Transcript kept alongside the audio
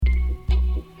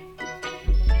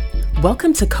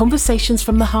Welcome to Conversations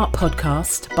from the Heart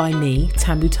podcast by me,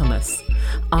 Tamu Thomas.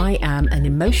 I am an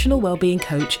emotional wellbeing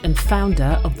coach and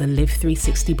founder of the Live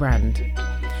 360 brand.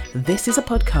 This is a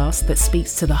podcast that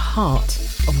speaks to the heart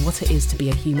of what it is to be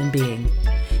a human being.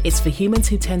 It's for humans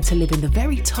who tend to live in the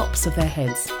very tops of their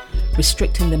heads,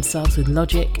 restricting themselves with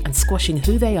logic and squashing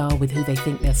who they are with who they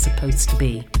think they're supposed to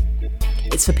be.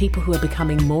 It's for people who are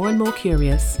becoming more and more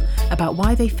curious about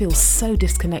why they feel so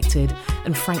disconnected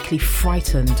and frankly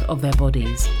frightened of their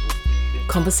bodies.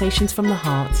 Conversations from the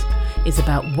Heart is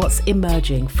about what's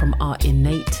emerging from our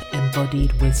innate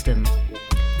embodied wisdom.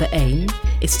 The aim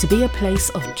is to be a place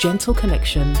of gentle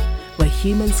connection where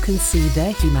humans can see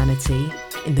their humanity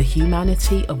in the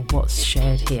humanity of what's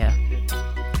shared here.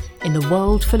 In a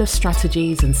world full of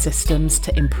strategies and systems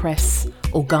to impress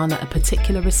or garner a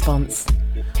particular response,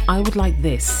 I would like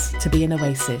this to be an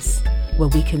oasis where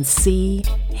we can see,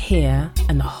 hear,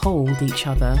 and hold each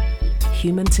other,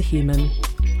 human to human,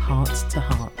 heart to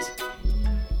heart.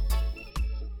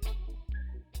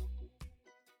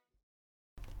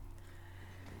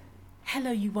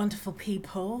 Hello, you wonderful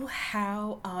people.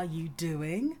 How are you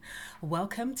doing?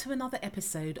 Welcome to another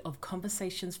episode of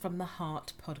Conversations from the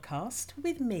Heart podcast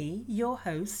with me, your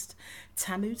host,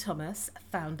 Tamu Thomas,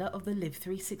 founder of the Live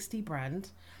 360 brand.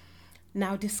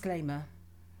 Now, disclaimer,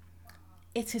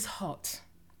 it is hot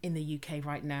in the UK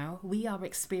right now. We are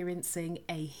experiencing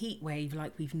a heat wave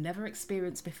like we've never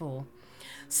experienced before.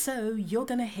 So you're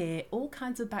going to hear all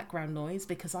kinds of background noise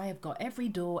because I have got every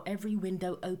door, every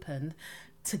window open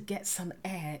to get some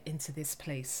air into this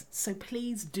place. So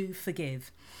please do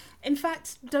forgive. In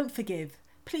fact, don't forgive.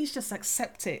 Please just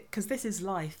accept it because this is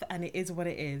life and it is what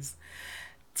it is.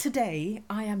 Today,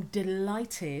 I am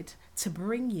delighted to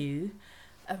bring you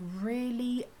a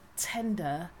really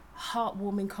tender,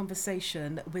 heartwarming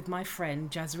conversation with my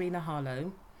friend Jazreena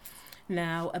Harlow.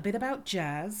 Now, a bit about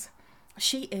Jazz.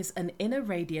 She is an inner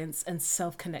radiance and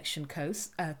self-connection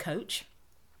coach.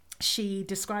 She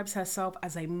describes herself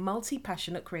as a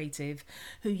multi-passionate creative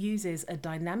who uses a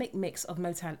dynamic mix of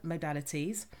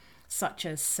modalities such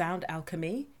as sound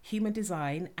alchemy, human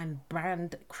design, and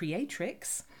brand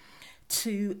creatrix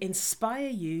to inspire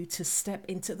you to step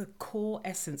into the core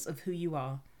essence of who you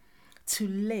are, to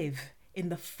live in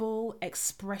the full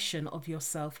expression of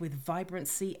yourself with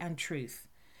vibrancy and truth.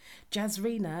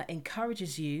 Jazreena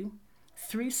encourages you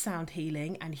through sound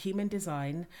healing and human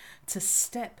design to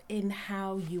step in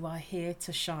how you are here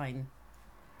to shine.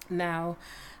 Now,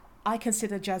 I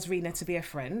consider Jazreena to be a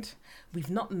friend. We've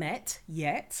not met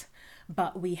yet,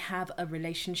 but we have a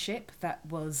relationship that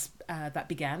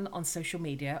began on social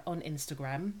media, on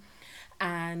Instagram.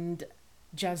 And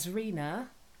Jazreena,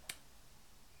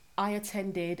 I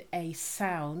attended a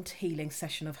sound healing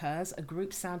session of hers, a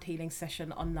group sound healing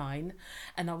session online,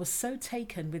 and I was so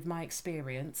taken with my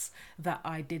experience that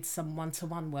I did some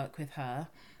one-to-one work with her.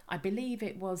 I believe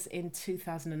it was in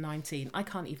 2019. I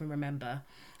can't even remember.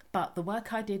 But the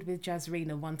work I did with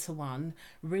Jazreena one-to-one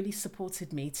really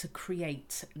supported me to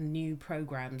create new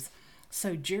programs.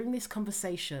 So during this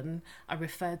conversation, I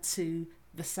referred to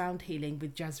the sound healing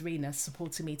with Jazreena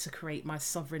supporting me to create my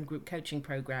Sovereign Group Coaching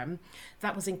program.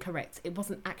 That was incorrect. It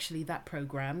wasn't actually that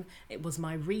program. It was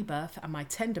my Rebirth and my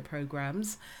Tender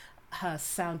programs. Her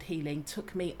sound healing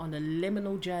took me on a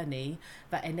liminal journey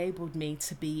that enabled me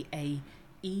to be a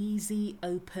easy,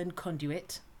 open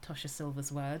conduit, Tosha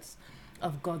Silver's words,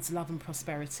 of God's love and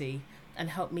prosperity, and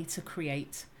helped me to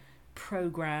create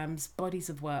programs, bodies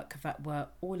of work that were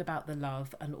all about the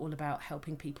love and all about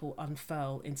helping people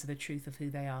unfurl into the truth of who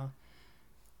they are.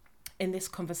 In this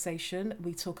conversation,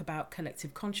 we talk about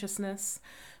collective consciousness,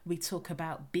 we talk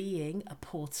about being a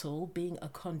portal, being a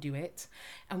conduit,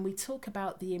 and we talk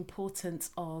about the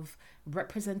importance of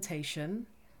representation,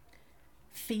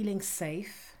 feeling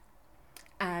safe,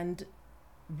 and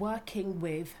working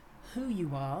with who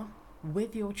you are,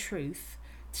 with your truth,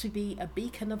 to be a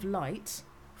beacon of light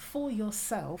for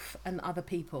yourself and other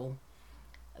people.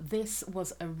 This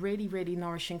was a really, really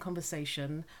nourishing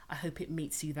conversation. I hope it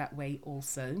meets you that way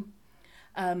also.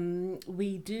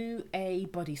 We do a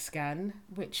body scan,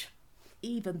 which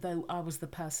even though I was the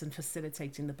person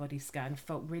facilitating the body scan,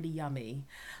 felt really yummy.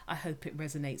 I hope it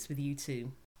resonates with you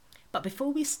too. But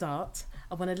before we start,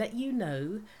 I want to let you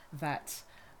know that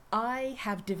I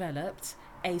have developed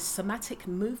a somatic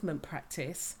movement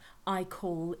practice I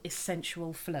call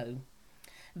Essential Flow.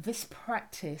 This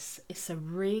practice is a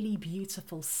really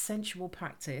beautiful, sensual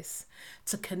practice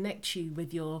to connect you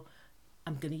with your,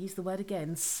 I'm going to use the word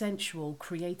again, sensual,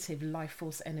 creative life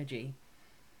force energy.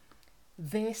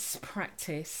 This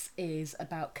practice is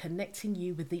about connecting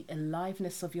you with the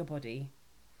aliveness of your body.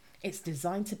 It's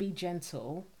designed to be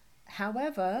gentle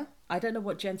However, I don't know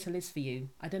what gentle is for you.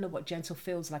 I don't know what gentle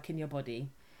feels like in your body.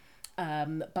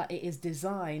 But it is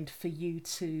designed for you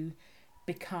to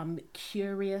become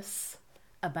curious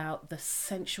about the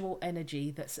sensual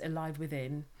energy that's alive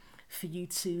within, for you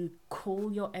to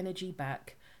call your energy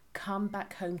back, come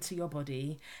back home to your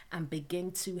body, and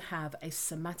begin to have a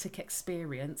somatic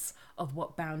experience of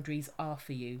what boundaries are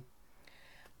for you.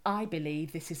 I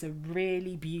believe this is a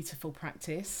really beautiful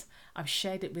practice. I've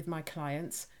shared it with my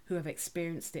clients who have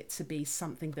experienced it to be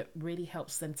something that really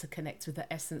helps them to connect with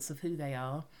the essence of who they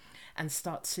are and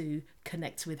start to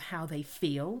connect with how they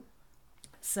feel.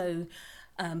 So,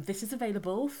 this is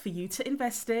available for you to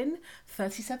invest in,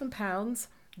 £37.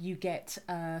 You get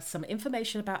some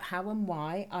information about how and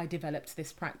why I developed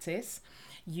this practice.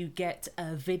 You get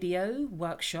a video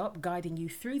workshop guiding you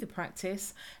through the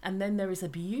practice, and then there is a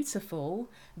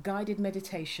beautiful guided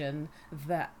meditation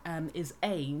that is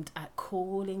aimed at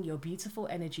calling your beautiful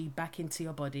energy back into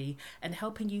your body and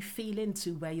helping you feel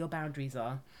into where your boundaries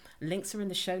are. Links are in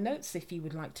the show notes if you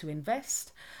would like to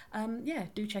invest. Yeah,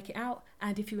 do check it out.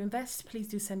 And if you invest, please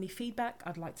do send me feedback.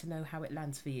 I'd like to know how it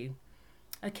lands for you.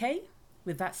 Okay,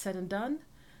 with that said and done,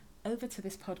 over to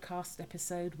this podcast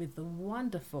episode with the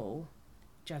wonderful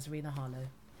Jazreena Harlow.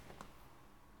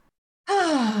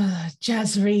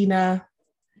 Jazreena,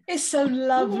 it's so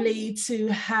lovely to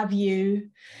have you.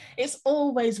 It's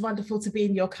always wonderful to be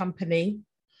in your company.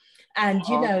 And,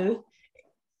 you know,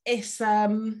 it's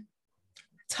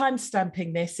time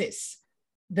stamping this. It's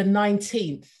the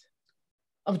 19th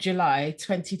of July,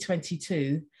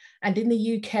 2022. And in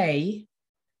the UK,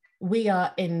 we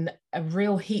are in a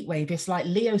real heat wave. It's like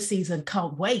Leo season,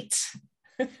 can't wait.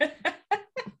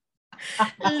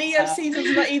 Leo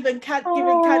season's not even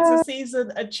giving Cancer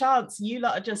season a chance. You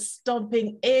lot are just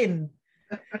stomping in.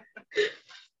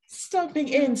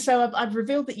 So I've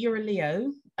revealed that you're a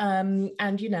Leo.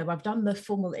 And, you know, I've done the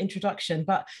formal introduction,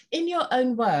 but in your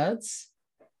own words,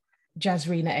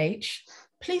 Jazreena H,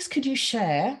 please could you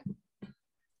share,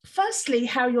 firstly,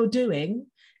 how you're doing,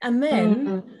 and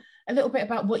then a little bit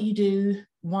about what you do,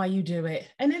 why you do it,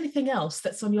 and anything else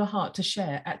that's on your heart to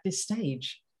share at this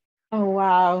stage. Oh,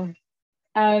 wow.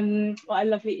 What a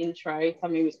lovely intro. I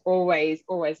mean, it was always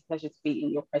a pleasure to be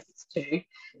in your presence too.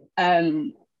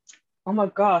 Oh my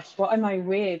gosh, what am I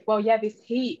with? Well, yeah, this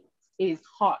heat is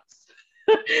hot.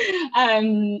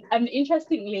 And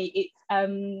interestingly,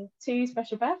 it's two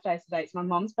special birthdays today. It's my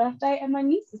mom's birthday and my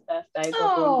niece's birthday.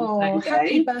 Oh,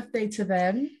 happy birthday to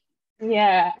them.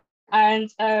 Yeah.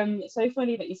 And so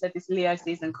funny that you said this Leo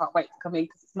season, can't wait to come in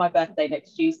because it's my birthday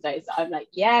next Tuesday. So I'm like,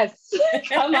 yes,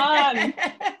 come on.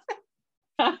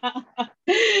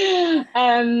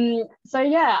 So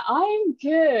yeah, I'm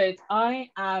good. I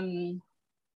am,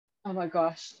 oh my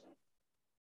gosh,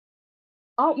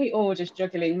 aren't we all just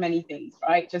juggling many things,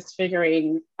 right? Just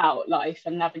figuring out life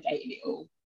and navigating it all.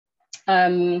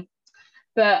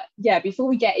 But yeah, before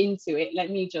we get into it,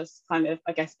 let me just kind of,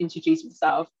 I guess, introduce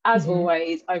myself. As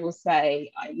always, I will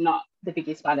say I'm not the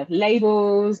biggest fan of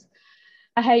labels.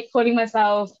 I hate calling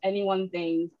myself any one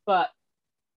thing, but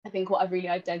I think what I've really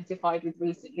identified with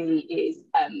recently is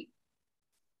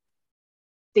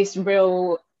this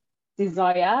real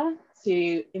desire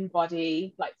to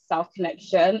embody like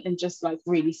self-connection and just like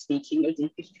really speaking your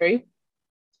deepest truth.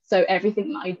 So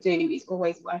everything that I do is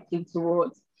always working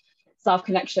towards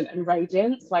self-connection and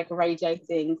radiance, like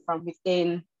radiating from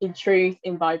within, in truth,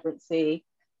 in vibrancy,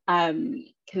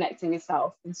 connecting with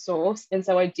self and source. And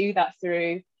so I do that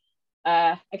through,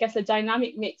 I guess, a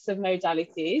dynamic mix of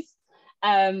modalities.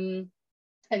 And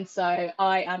so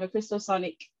I am a crystal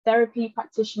sonic therapy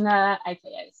practitioner,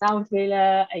 aka sound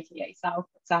healer, aka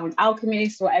sound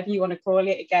alchemist, whatever you want to call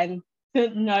it. Again,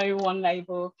 no one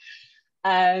label.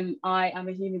 I am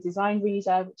a human design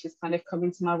reader, which has kind of come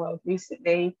into my world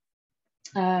recently.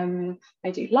 I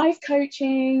do life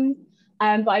coaching,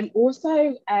 but I'm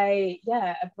also a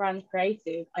brand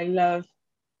creative. I love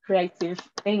creative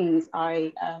things.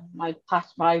 My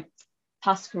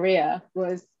past career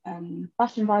was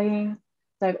fashion buying.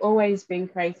 So I've always been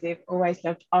creative, always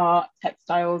loved art,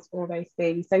 textiles, all those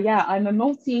things. So yeah, I'm a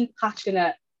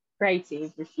multi-passionate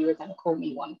creative, if you were going to call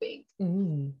me one thing.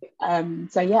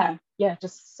 So yeah,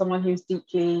 just someone who's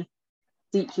deeply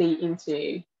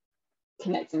into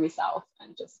connecting with self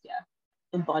and just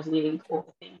embodying all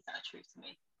the things that are true to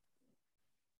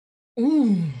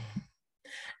me.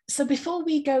 So before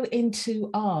we go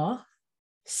into our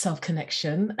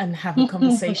self-connection and have a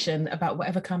conversation about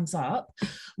whatever comes up,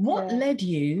 what led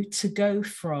you to go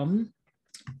from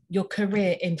your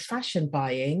career in fashion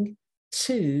buying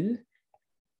to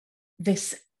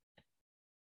this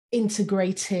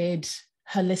integrated,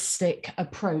 holistic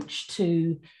approach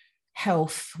to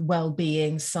health,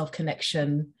 well-being,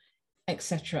 self-connection,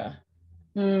 etc.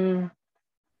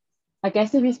 I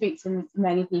guess if you speak to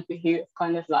many people who have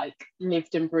kind of like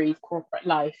lived and breathed corporate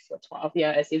life for 12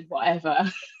 years in whatever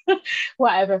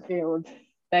whatever field,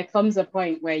 there comes a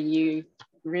point where you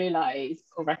realize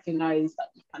or recognize that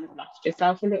you kind of lost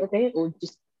yourself a little bit, or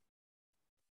just,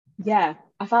 yeah,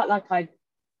 I felt like I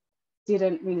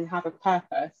didn't really have a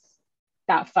purpose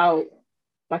that felt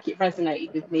like it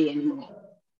resonated with me anymore.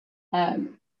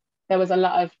 There was a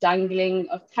lot of dangling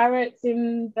of carrots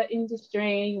in the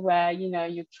industry where, you know,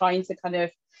 you're trying to kind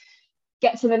of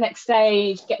get to the next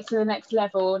stage, get to the next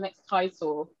level, next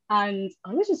title. And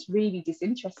I was just really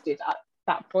disinterested at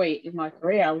that point in my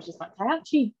career. I was just like, I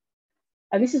actually,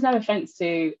 and this is no offense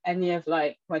to any of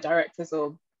like my directors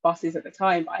or bosses at the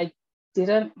time, but I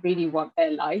didn't really want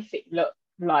their life. It looked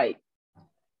like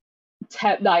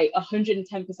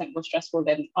 110% more stressful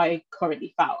than I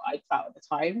currently felt at the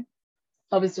time.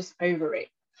 I was just over it.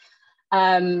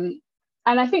 And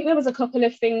I think there was a couple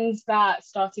of things that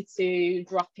started to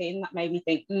drop in that made me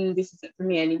think, this isn't for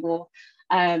me anymore.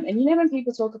 And you know, when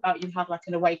people talk about you have like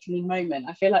an awakening moment,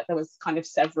 I feel like there was kind of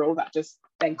several that just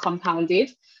then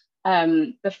compounded.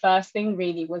 The first thing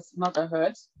really was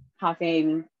motherhood,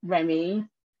 having Remy,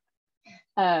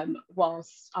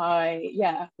 whilst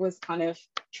I was kind of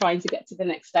trying to get to the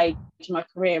next stage in my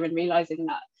career and realizing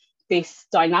that this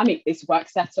dynamic, this work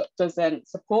setup doesn't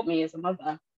support me as a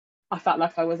mother. I felt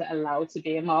like I wasn't allowed to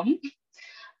be a mom.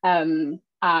 And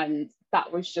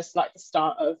that was just like the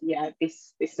start of,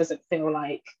 this doesn't feel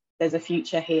like there's a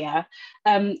future here.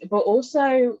 But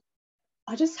also,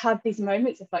 I just had these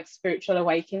moments of like spiritual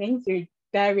awakening through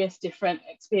various different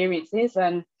experiences,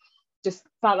 and just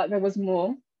felt like there was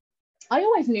more. I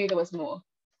always knew there was more.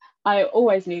 I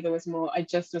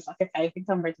just was like, okay, I think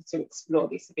I'm ready to explore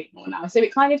this a bit more now. So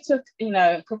it kind of took,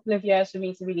 a couple of years for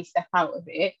me to really step out of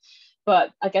it.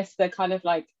 But I guess the kind of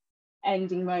like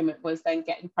ending moment was then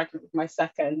getting pregnant with my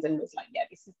second, and was like, yeah,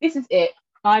 this is it.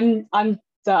 I'm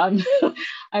done.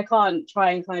 I can't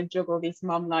try and kind of juggle this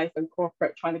mum life and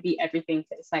corporate, trying to be everything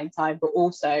at the same time, but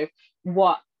also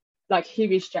who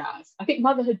is Jazz? I think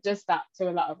motherhood does that to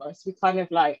a lot of us. We kind of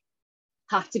like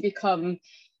have to become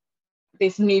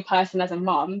this new person as a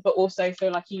mom, but also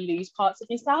feel like you lose parts of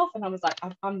yourself. And I was like,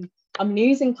 I'm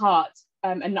losing parts,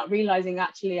 and not realizing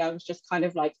actually I was just kind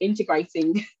of like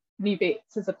integrating new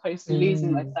bits as opposed to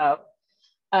losing myself.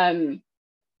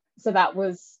 So that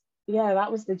was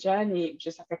the journey. It was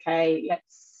just like, okay,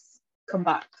 let's come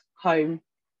back home.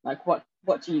 Like, what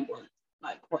do you want?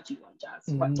 Like, what do you want, Jazz?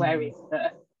 Where is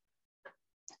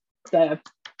the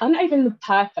and not even the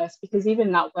purpose, because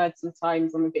even that word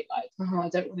sometimes I'm a bit like, I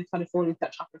don't want to kind of fall into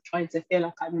that trap of trying to feel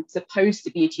like I'm supposed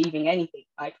to be achieving anything.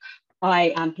 Like,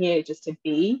 I am here just to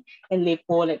be and live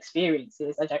all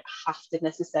experiences. I don't have to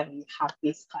necessarily have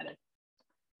this kind of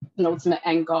an ultimate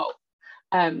end goal.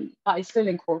 But I still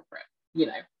incorporate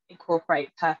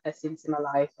purpose into my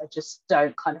life. I just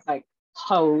don't kind of like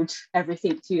hold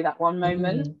everything to that one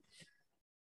moment.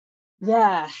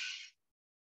 That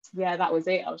was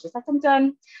it. I was just like, I'm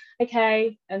done.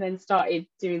 Okay. And then started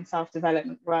doing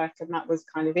self-development work. And that was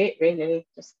kind of it, really.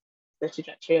 Just the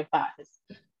trajectory of that has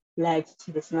led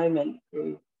to this moment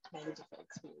through many different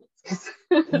experiences.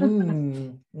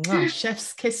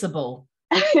 Chef's kissable.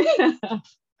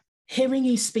 Hearing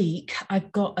you speak,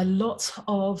 I've got a lot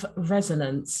of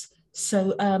resonance.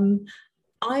 So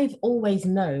I've always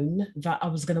known that I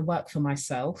was going to work for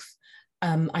myself.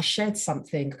 I shared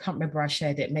something, I can't remember where I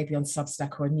shared it, maybe on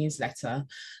Substack or a newsletter,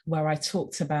 where I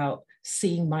talked about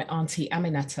seeing my auntie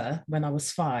Aminata when I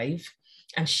was 5,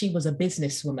 and she was a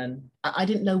businesswoman. I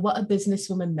didn't know what a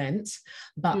businesswoman meant,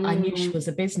 but I knew she was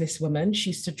a businesswoman.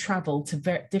 She used to travel to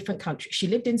different countries. She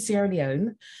lived in Sierra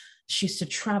Leone. She used to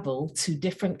travel to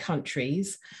different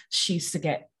countries. She used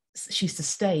to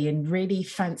stay in really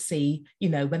fancy,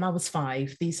 when I was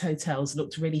 5, these hotels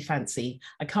looked really fancy.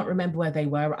 I can't remember where they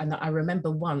were. And I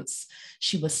remember once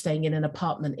she was staying in an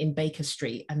apartment in Baker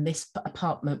Street, and this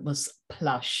apartment was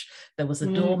plush. There was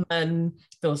a doorman,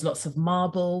 there was lots of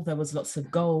marble, there was lots of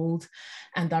gold.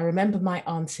 And I remember my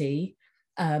auntie,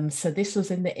 so this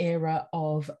was in the era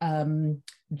of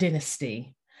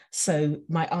Dynasty. So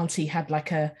my auntie had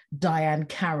like a Diane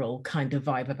Carroll kind of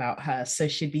vibe about her. So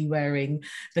she'd be wearing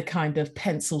the kind of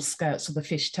pencil skirts or the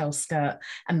fishtail skirt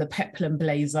and the peplum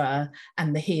blazer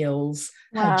and the heels.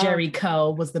 Wow. Her jerry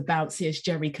curl was the bounciest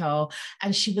jerry curl.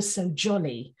 And she was so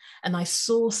jolly. And I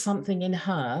saw something in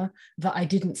her that I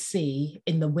didn't see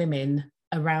in the women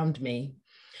around me.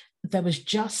 There was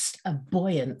just a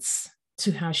buoyance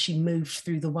to how she moved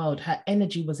through the world. Her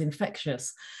energy was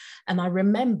infectious. And I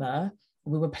remember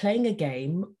We were playing a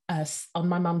game on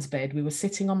my mum's bed. We were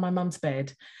sitting on my mum's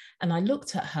bed, and I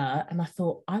looked at her and I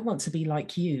thought, I want to be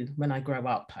like you when I grow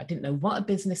up. I didn't know what a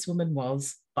businesswoman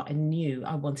was, but I knew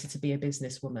I wanted to be a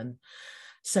businesswoman.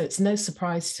 So it's no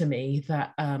surprise to me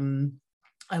that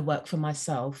I work for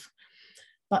myself.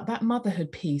 But that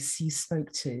motherhood piece you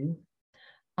spoke to,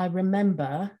 I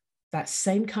remember that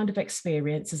same kind of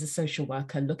experience as a social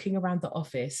worker, looking around the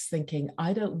office, thinking,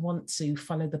 I don't want to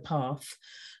follow the path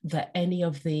that any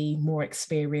of the more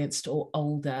experienced or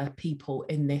older people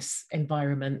in this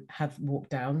environment have walked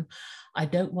down. I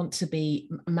don't want to be,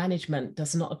 management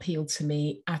does not appeal to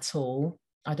me at all.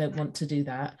 I don't want to do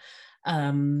that.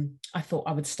 I thought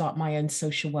I would start my own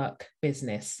social work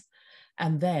business.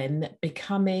 And then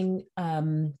becoming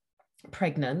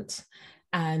pregnant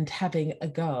and having a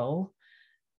girl,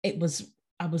 I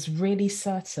was really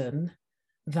certain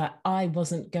that I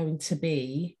wasn't going to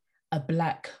be a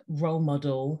Black role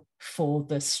model for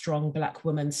the strong Black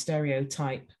woman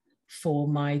stereotype for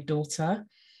my daughter.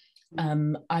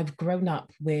 I've grown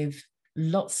up with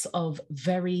lots of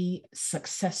very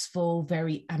successful,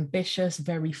 very ambitious,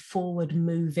 very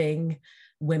forward-moving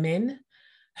women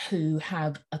who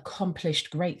have accomplished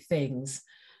great things,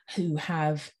 who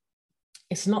have,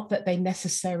 it's not that they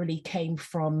necessarily came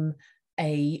from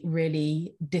a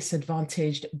really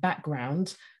disadvantaged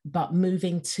background, but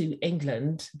moving to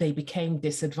England, they became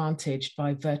disadvantaged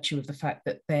by virtue of the fact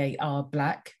that they are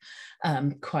Black,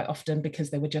 quite often because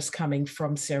they were just coming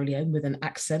from Sierra Leone with an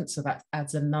accent, so that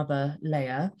adds another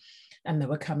layer. And they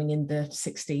were coming in the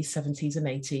 60s, 70s, and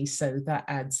 80s, so that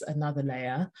adds another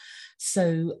layer.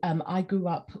 So I grew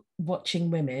up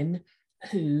watching women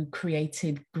who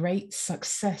created great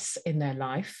success in their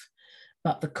life,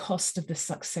 but the cost of the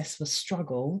success was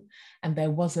struggle, and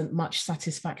there wasn't much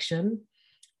satisfaction,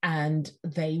 and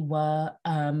they were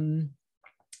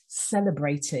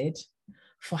celebrated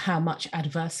for how much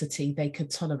adversity they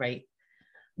could tolerate,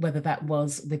 whether that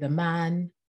was with a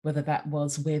man, whether that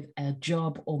was with a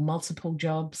job or multiple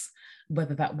jobs,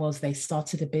 whether that was they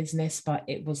started a business, but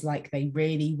it was like they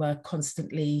really were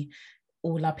constantly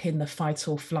all up in the fight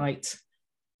or flight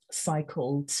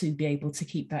cycle to be able to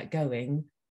keep that going.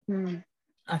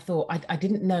 I thought I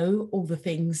didn't know all the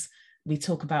things we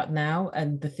talk about now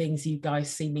and the things you guys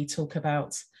see me talk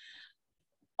about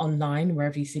online,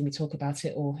 wherever you see me talk about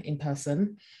it, or in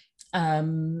person.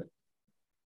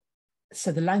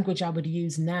 So the language I would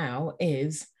use now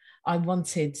is I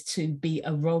wanted to be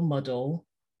a role model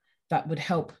that would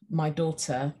help my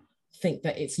daughter think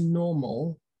that it's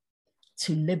normal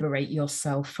to liberate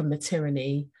yourself from the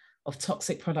tyranny of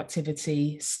toxic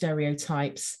productivity,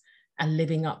 stereotypes, and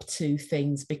living up to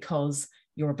things because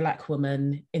you're a Black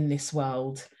woman in this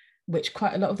world, which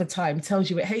quite a lot of the time tells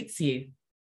you it hates you.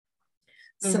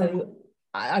 So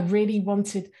I really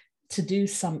wanted to do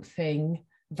something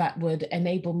that would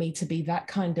enable me to be that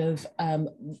kind of,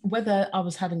 whether I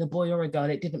was having a boy or a girl,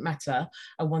 it didn't matter.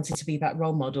 I wanted to be that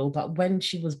role model. But when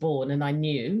she was born and I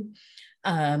knew,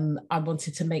 I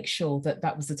wanted to make sure that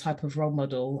that was the type of role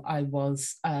model I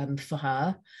was for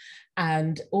her.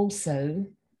 And also,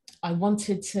 I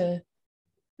wanted to,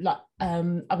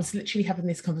 I was literally having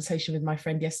this conversation with my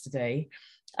friend yesterday.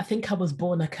 I think I was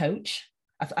born a coach.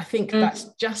 I think that's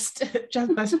just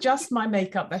that's just my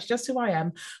makeup. That's just who I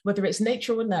am. Whether it's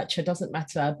nature or nurture doesn't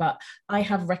matter. But I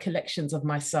have recollections of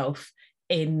myself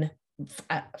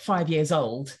at 5 years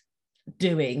old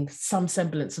doing some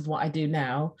semblance of what I do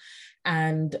now.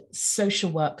 And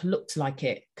social work looked like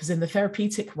it, because in the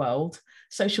therapeutic world,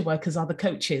 social workers are the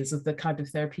coaches of the kind of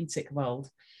therapeutic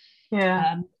world.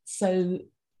 So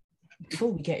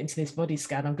before we get into this body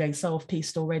scan, I'm going so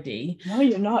off-piste already. No,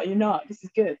 you're not. This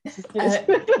is good.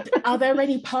 Are there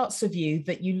any parts of you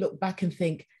that you look back and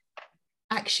think,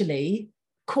 actually,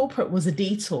 corporate was a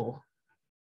detour?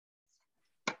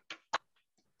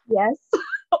 Yes.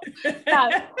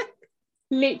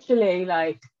 Literally,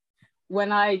 like,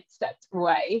 when I stepped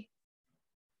away,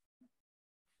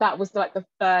 that was like the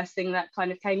first thing that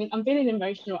kind of came in. I'm feeling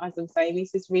emotional as I'm saying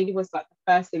this. This really was like the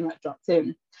first thing that dropped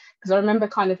in, because I remember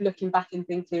kind of looking back and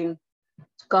thinking,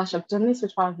 gosh, I've done this for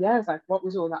 12 years. Like, what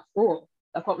was all that for?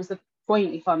 Like, what was the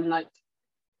point if I'm like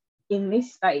in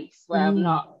this space where I'm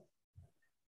not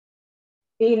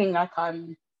feeling like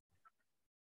I'm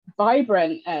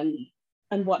vibrant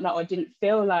and whatnot, or didn't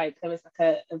feel like there was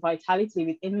like a vitality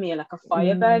within me, like a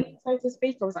fire burning, so to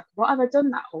speak. I was like, what have I done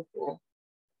that all for?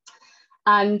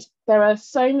 And there are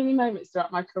so many moments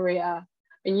throughout my career,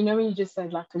 and you know, when you just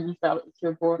said like you felt like you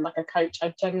were born like a coach,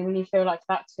 I genuinely feel like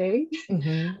that too.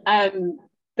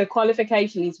 The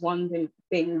qualification is one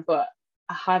thing, but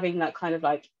having that kind of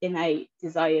like innate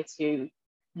desire to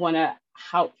want to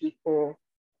help people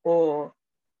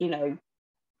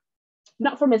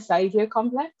not from a savior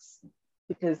complex,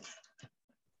 because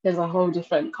there's a whole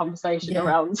different conversation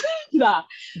around that,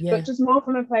 but just more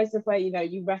from a place of where, you know,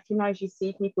 you recognize, you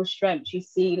see people's strengths, you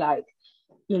see like,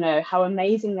 you know, how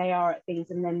amazing they are at things,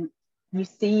 and then you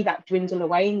see that dwindle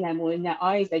away in them, or in their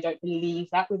eyes they don't believe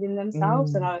that within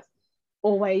themselves. And I was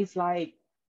always like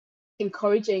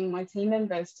encouraging my team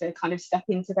members to kind of step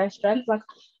into their strengths. Like,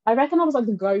 I reckon I was like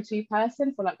the go-to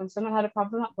person for like when someone had a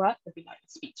problem at work, they'd be like,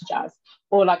 speak to Jazz.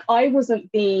 Or like, I wasn't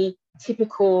the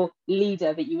typical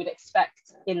leader that you would expect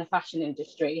in the fashion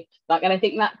industry. Like, and I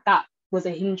think that was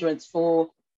a hindrance for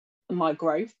my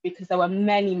growth, because there were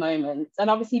many moments, and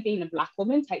obviously being a Black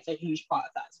woman takes a huge part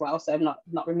of that as well, so I'm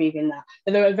not removing that,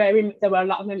 but there were a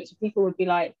lot of moments where people would be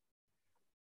like,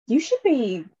 you should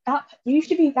be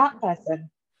that person.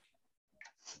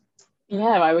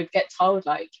 Yeah, I would get told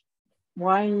like,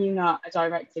 why are you not a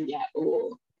director yet?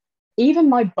 Or even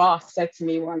my boss said to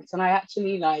me once, and I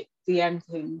actually like DM'd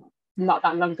him not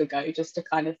that long ago just to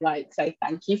kind of like say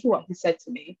thank you for what he said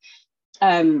to me.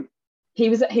 He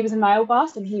was a male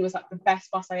boss, and he was like the best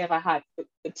boss I ever had,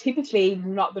 but typically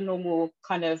not the normal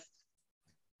kind of,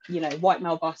 you know, white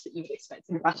male boss that you would expect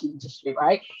in the fashion industry,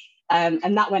 right?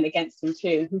 And that went against him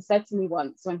too. He said to me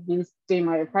once when he was doing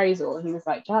my appraisal, he was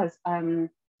like, Jazz, I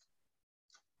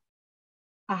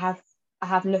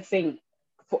have nothing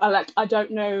like, I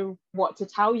don't know what to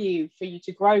tell you for you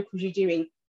to grow, because you're doing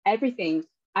everything,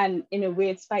 and in a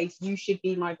weird space, you should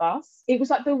be my boss. It was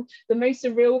like the most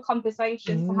surreal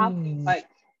conversation to have. Like,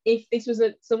 if this was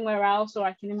somewhere else, or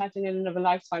I can imagine in another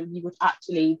lifetime, you would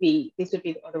actually be, this would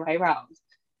be the other way around.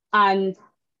 And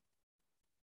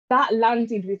that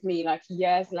landed with me like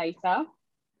years later,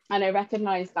 and I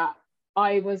recognized that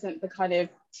I wasn't the kind of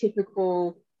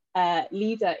typical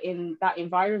leader in that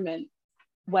environment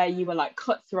where you were like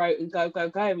cutthroat and go,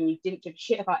 and you didn't give a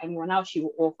shit about anyone else, you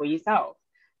were all for yourself.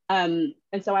 And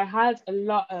so I had a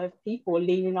lot of people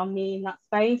leaning on me in that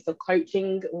space, or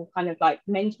coaching, or kind of like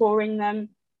mentoring them.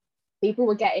 People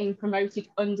were getting promoted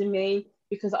under me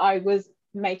because I was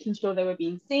making sure they were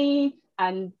being seen,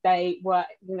 and they were,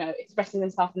 you know, expressing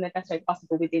themselves in the best way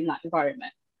possible within that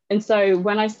environment. And so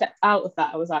when I stepped out of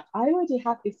that, I was like, I already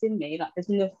have this in me. Like, there's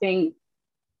nothing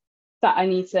that I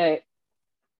need to,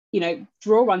 you know,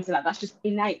 draw onto that. That's just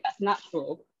innate, that's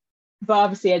natural. But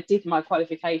obviously I did my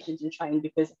qualifications and training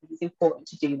because it's important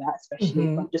to do that,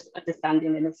 especially if I'm just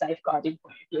understanding in a safeguarding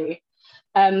point of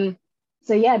view.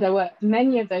 So yeah, there were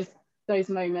many of those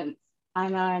moments,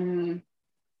 and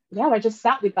yeah, I just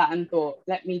sat with that and thought,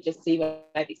 let me just see where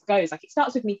this goes. Like, it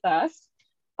starts with me first.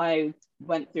 I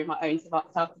went through my own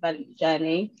self-development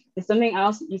journey. There's something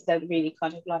else that you said really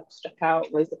kind of like struck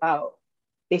out, was about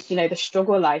this, you know, the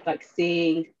struggle life, like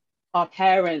seeing our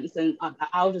parents and our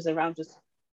elders around us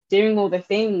doing all the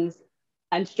things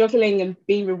and struggling and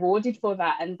being rewarded for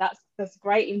that. And that's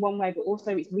great in one way, but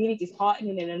also it's really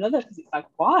disheartening in another, because it's like,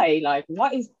 why? Like,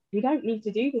 we don't need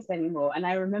to do this anymore. And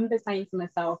I remember saying to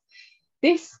myself,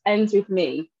 this ends with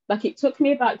me. Like, it took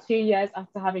me about 2 years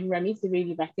after having Remy to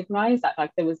really recognize that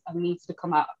like there was a need to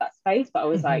come out of that space. But I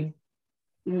was like,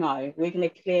 no, we're gonna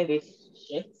clear this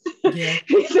shit. Yeah.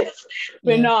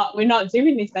 we're not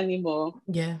doing this anymore.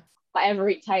 Yeah. Whatever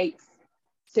it takes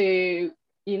to,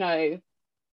 you know,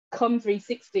 come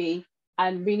 360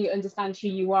 and really understand who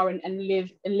you are, and live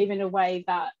in a way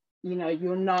that, you know,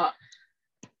 you're not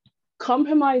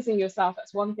compromising yourself.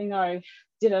 That's one thing I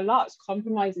did a lot,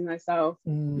 compromising myself,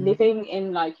 living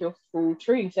in like your full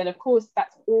truth. And of course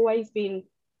that's always been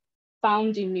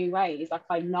found in new ways. Like,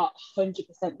 I'm not 100%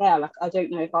 there. Like, I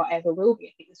don't know if I ever will be.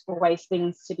 I think there's always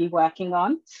things to be working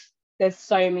on. There's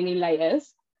so many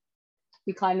layers.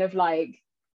 We kind of like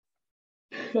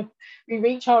we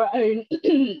reach our own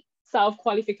self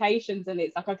qualifications, and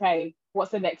it's like, okay,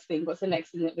 what's the next thing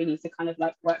that we need to kind of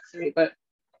like work through. But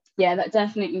yeah, that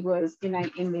definitely was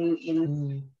innate in me,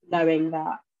 in knowing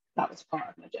that was part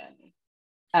of my journey.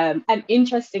 And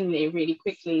interestingly, really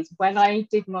quickly, is when I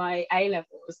did my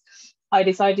A-levels, I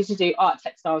decided to do art,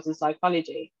 textiles and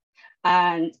psychology.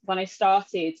 And when I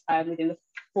started, within the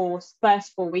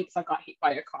first 4 weeks, I got hit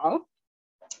by a car.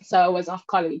 So I was off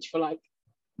college for like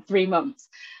 3 months.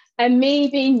 And me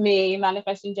being me,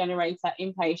 manifesting generator,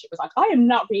 impatient, was like, I am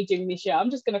not redoing this year. I'm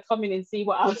just going to come in and see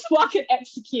what else I can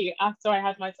execute after I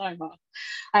had my time off.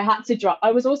 I had to drop.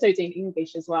 I was also doing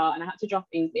English as well, and I had to drop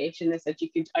English, and they said you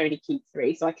could only keep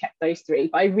 3. So I kept those 3.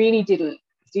 But I really didn't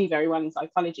do very well in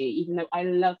psychology, even though I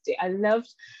loved it. I loved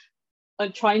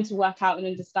trying to work out and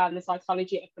understand the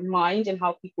psychology of the mind and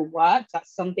how people work.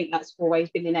 That's something that's always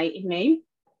been innate in me.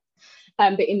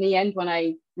 But in the end, when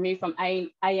I moved from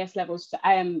AS levels to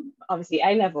obviously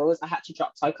A levels, I had to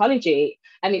drop psychology.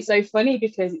 And it's so funny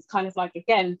because it's kind of like,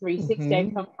 again, 360,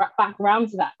 I come back around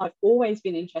to that. I've always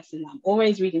been interested in that. I'm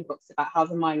always reading books about how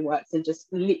the mind works, and just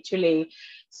literally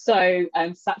so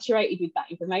saturated with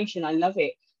that information. I love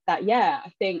it. That, yeah, I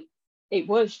think it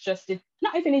was just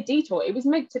not even a detour. It was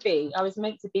meant to be. I was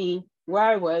meant to be where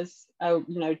I was.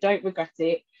 Don't regret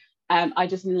it. I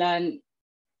just learned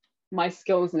my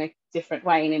skills in a different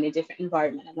way and in a different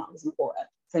environment, and that was important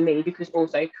to me, because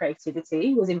also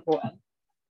creativity was important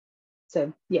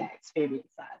to experience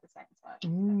that at the same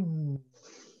time.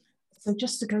 So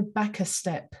just to go back a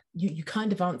step, you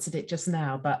kind of answered it just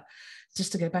now, but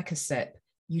just to go back a step,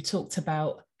 you talked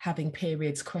about having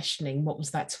periods questioning what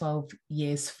was that 12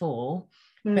 years for.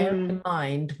 Bear in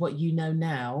mind what you know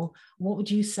now, what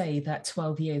would you say that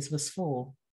 12 years was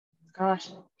for? Gosh,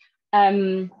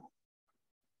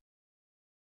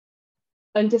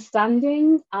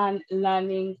 understanding and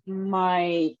learning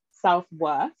my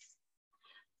self-worth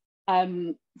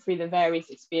through the various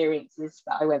experiences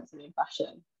that I went through in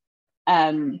fashion.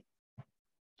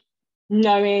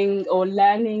 Knowing or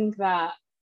learning that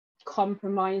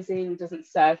compromising doesn't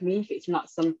serve me if it's not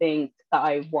something that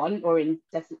I want or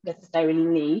necessarily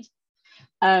need.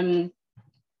 And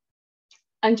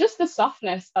just the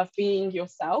softness of being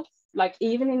yourself. Like,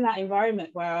 even in that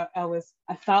environment where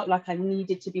I felt like I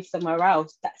needed to be somewhere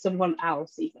else, that someone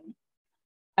else even.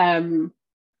 And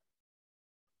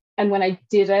when I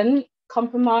didn't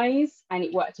compromise and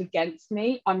it worked against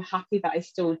me, I'm happy that I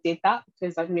still did that,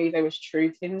 because I knew there was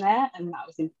truth in there, and that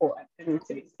was important for me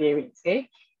to experience it,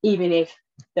 even if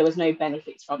there was no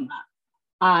benefits from that.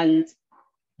 And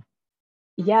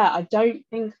yeah, I don't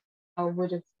think I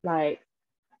would have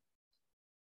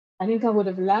I think I would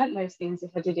have learned those things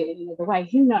if I did it in another way.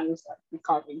 Who knows? Like, we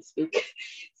can't really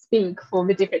speak for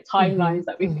the different timelines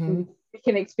that we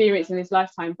can experience in this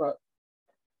lifetime. But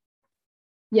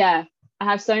yeah, I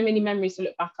have so many memories to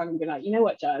look back on and be like, you know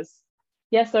what, Jazz?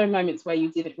 Yes, there are moments where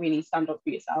you didn't really stand up for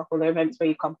yourself, or there are moments where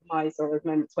you compromised, or there are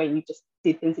moments where you just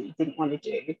did things that you didn't want to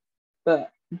do.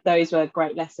 But those were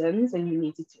great lessons, and you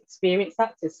needed to experience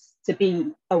that to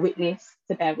be a witness,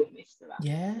 to bear witness to that.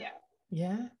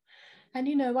 Yeah. And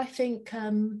I think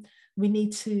we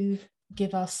need to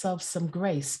give ourselves some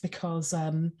grace, because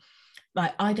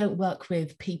I don't work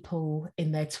with people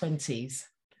in their 20s.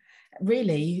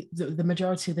 Really, the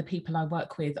majority of the people I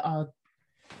work with are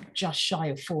just shy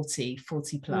of 40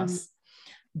 plus.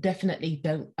 Definitely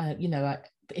don't,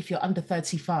 if you're under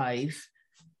 35,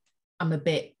 I'm a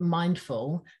bit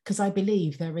mindful, because I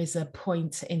believe there is a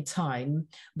point in time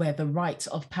where the rite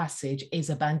of passage is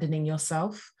abandoning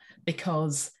yourself,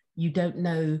 because you don't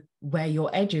know where your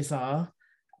edges are.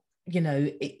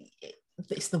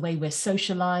 It's the way we're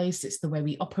socialized, it's the way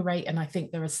we operate. And I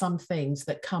think there are some things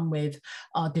that come with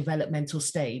our developmental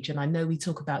stage. And I know we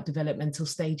talk about developmental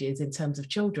stages in terms of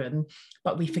children,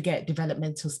 but we forget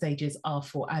developmental stages are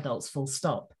for adults, full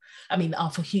stop.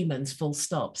 Are for humans, full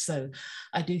stop. So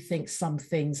I do think some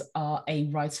things are a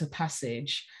rite of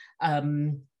passage.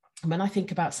 When I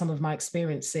think about some of my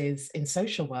experiences in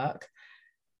social work,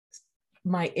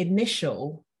 my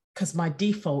initial, because my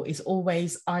default is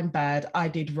always, I'm bad, I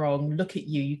did wrong, look at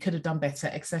you could have done better,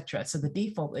 etc. So the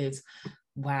default is,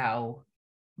 wow,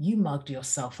 you mugged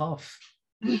yourself off.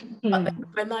 But then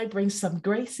when I bring some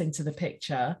grace into the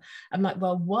picture, I'm like,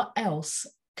 well, what else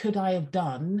could I have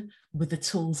done with the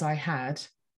tools I had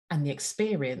and the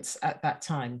experience at that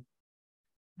time?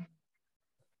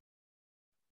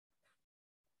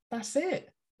 That's it.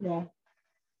 Yeah.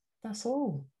 That's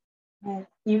all. Yeah.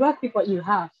 You work with what you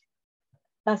have.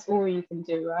 That's all you can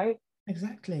do, right?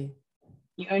 Exactly.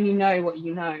 You only know what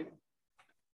you know.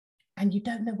 And you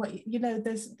don't know what,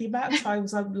 there's the amount of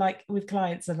times I'm like with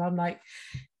clients and I'm like,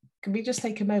 can we just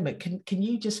take a moment? Can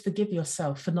you just forgive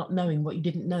yourself for not knowing what you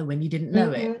didn't know when you didn't know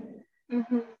it?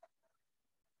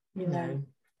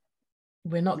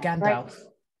 We're not Gandalf.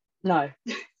 Right.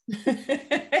 No.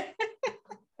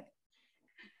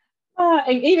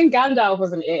 Even Gandalf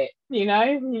wasn't it,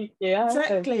 Yeah.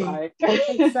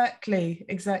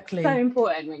 Exactly. So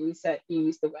important when you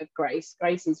use the word grace.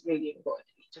 Grace is really important.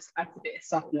 It just adds a bit of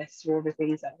softness to all the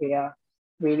things that we are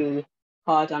really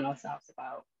hard on ourselves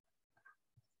about.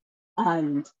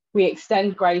 And we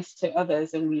extend grace to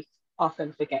others, and we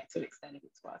often forget to extend it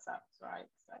to ourselves, right?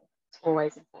 So it's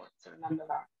always important to remember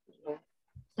that.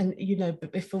 And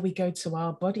but before we go to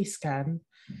our body scan,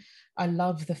 I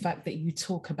love the fact that you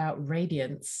talk about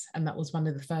radiance, and that was one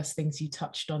of the first things you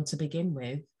touched on to begin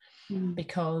with,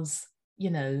 because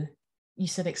you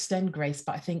said extend grace,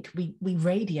 but I think we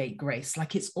radiate grace,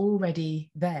 like it's already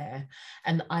there.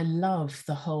 And I love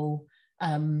the whole,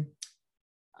 I've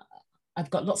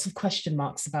got lots of question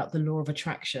marks about the law of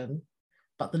attraction,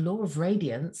 but the law of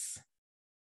radiance,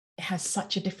 it has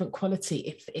such a different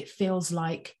quality. It feels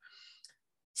like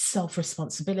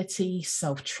self-responsibility,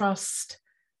 self-trust,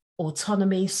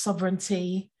 autonomy,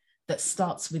 sovereignty that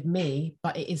starts with me,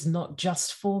 but it is not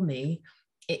just for me,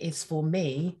 it is for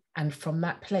me. And from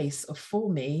that place of for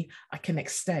me, I can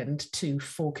extend to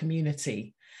for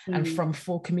community. And from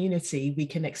for community, we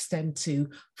can extend to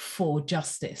for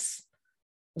justice,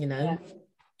 you know?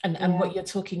 Yeah. And what you're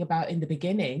talking about in the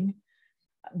beginning,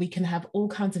 we can have all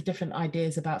kinds of different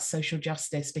ideas about social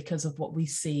justice because of what we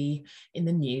see in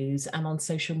the news and on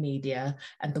social media,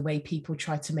 and the way people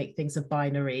try to make things a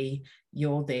binary,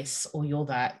 you're this or you're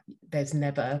that. There's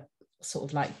never sort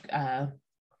of like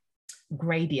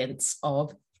gradients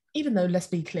of, even though, let's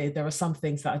be clear, there are some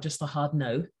things that are just a hard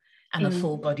no and a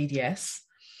full-bodied yes.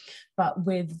 But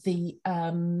with the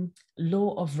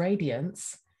law of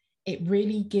radiance, it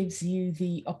really gives you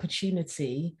the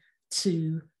opportunity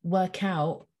to work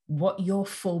out what your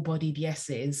full-bodied yes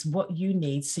is, what you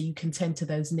need, so you can tend to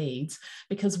those needs.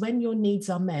 Because when your needs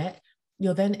are met,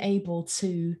 you're then able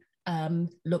to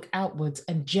look outwards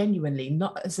and genuinely,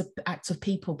 not as an act of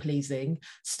people pleasing,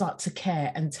 start to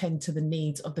care and tend to the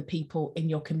needs of the people in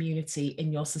your community,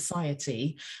 in your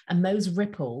society. And those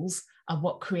ripples are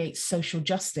what creates social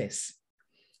justice.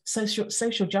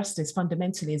 Social justice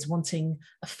fundamentally is wanting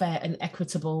a fair and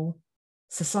equitable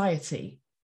society.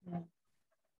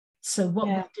 So what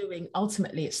we're doing,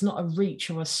 ultimately, it's not a reach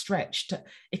or a stretch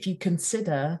if you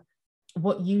consider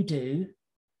what you do,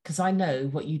 because I know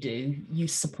what you do. You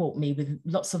support me with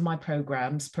lots of my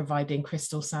programs, providing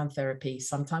crystal sound therapy,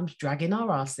 sometimes dragging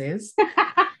our asses.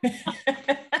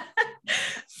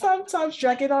 Sometimes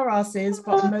dragging our asses,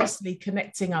 but mostly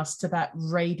connecting us to that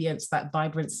radiance, that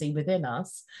vibrancy within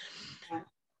us.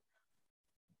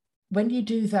 When you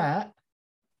do that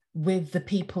with the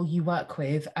people you work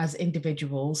with as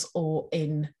individuals or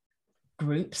in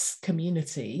groups,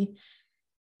 community,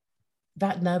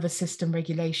 that nervous system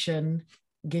regulation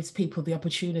gives people the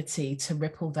opportunity to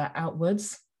ripple that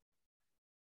outwards.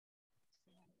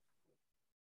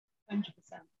 100%.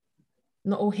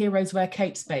 Not all heroes wear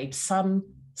capes, babes. Some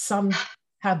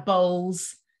have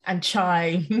bowls and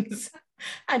chimes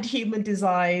and human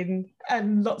design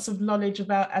and lots of knowledge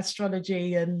about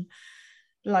astrology and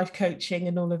life coaching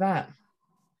and all of that.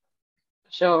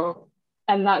 Sure.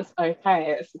 And that's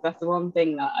okay. That's the one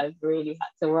thing that I've really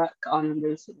had to work on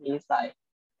recently, is like,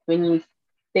 when you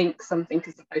think something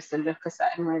is supposed to look a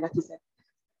certain way, like you said,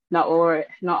 not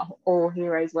all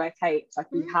heroes wear capes.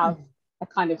 Like we have a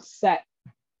kind of set,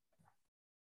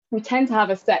 we tend to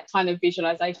have a set kind of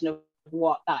visualization of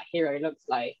what that hero looks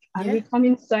like. And we come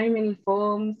in so many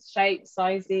forms, shapes,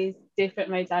 sizes, different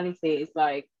modalities.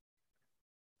 Like,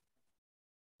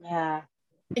 yeah.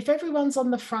 If everyone's on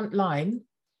the front line,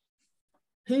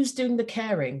 who's doing the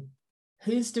caring?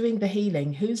 Who's doing the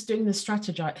healing? Who's doing the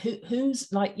strategy?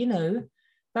 Who's like, you know,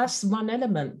 that's one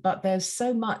element, but there's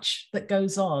so much that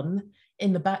goes on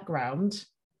in the background,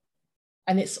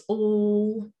 and it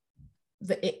all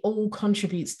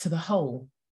contributes to the whole.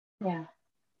 Yeah.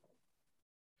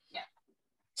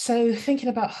 So thinking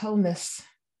about wholeness,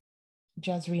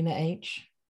 Jazreena H,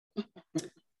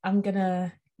 I'm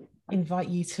gonna invite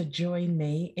you to join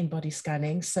me in body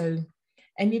scanning. So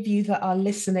any of you that are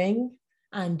listening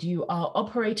and you are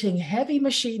operating heavy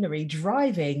machinery,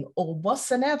 driving or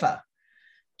whatsoever,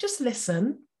 just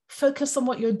listen, focus on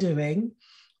what you're doing,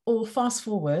 or fast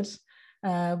forward.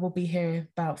 We'll be here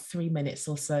about 3 minutes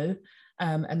or so,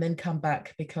 and then come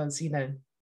back because, you know,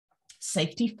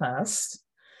 safety first.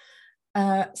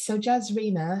 So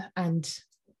Jazreena and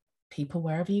people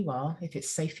wherever you are, if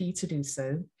it's safe for you to do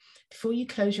so, before you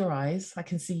close your eyes, I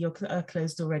can see you're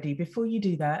closed already. Before you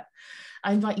do that,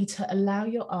 I invite you to allow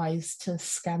your eyes to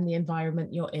scan the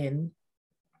environment you're in,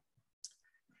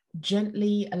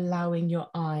 gently allowing your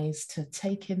eyes to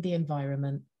take in the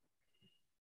environment,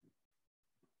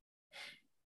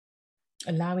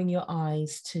 allowing your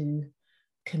eyes to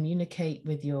communicate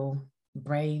with your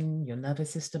brain, your nervous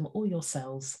system, or your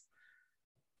cells,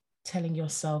 telling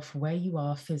yourself where you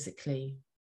are physically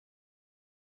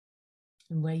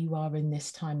and where you are in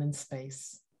this time and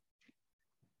space,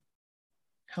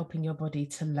 helping your body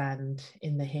to land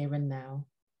in the here and now.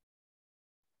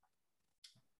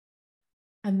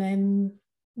 And then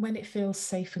when it feels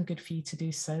safe and good for you to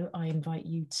do so, I invite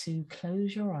you to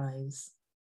close your eyes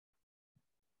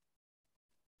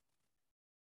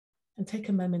and take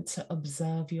a moment to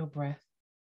observe your breath.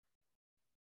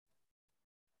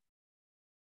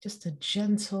 Just a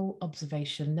gentle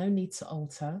observation, no need to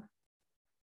alter.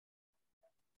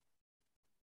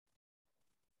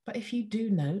 But if you do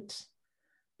note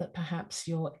that perhaps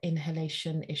your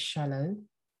inhalation is shallow,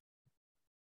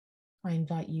 I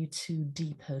invite you to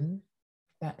deepen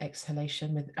that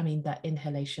that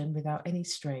inhalation without any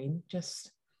strain,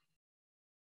 just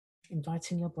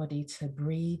inviting your body to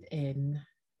breathe in,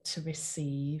 to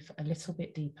receive a little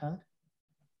bit deeper.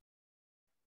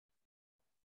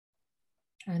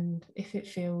 And if it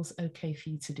feels okay for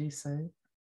you to do so,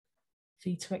 for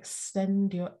you to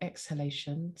extend your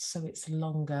exhalation so it's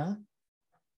longer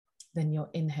than your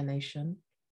inhalation.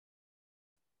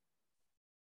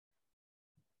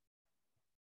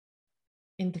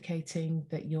 Indicating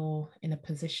that you're in a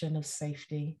position of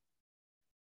safety.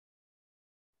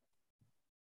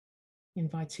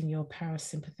 Inviting your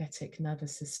parasympathetic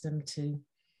nervous system to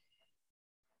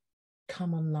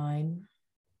come online.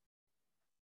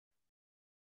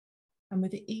 And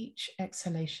with each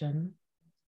exhalation,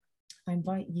 I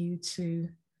invite you to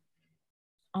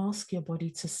ask your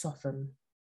body to soften.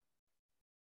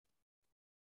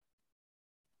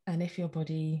 And if your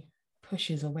body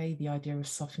pushes away the idea of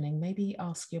softening, maybe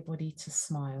ask your body to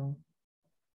smile.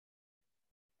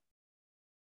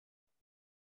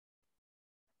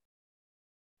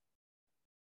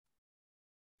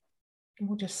 And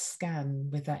we'll just scan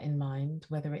with that in mind,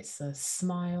 whether it's a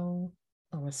smile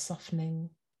or a softening.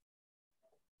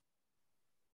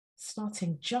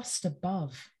 Starting just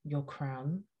above your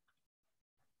crown,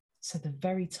 so the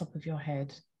very top of your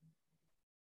head.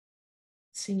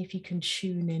 Seeing if you can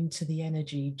tune into the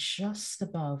energy just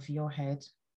above your head.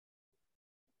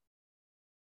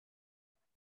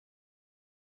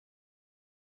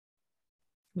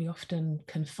 We often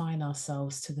confine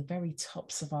ourselves to the very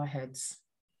tops of our heads,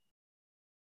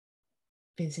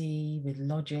 busy with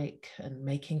logic and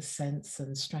making sense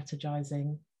and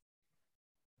strategizing.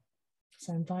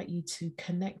 So I invite you to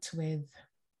connect with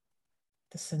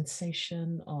the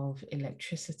sensation of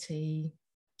electricity,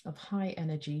 of high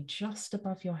energy just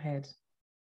above your head.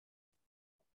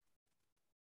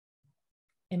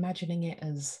 Imagining it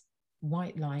as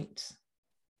white light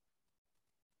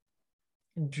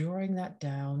and drawing that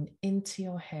down into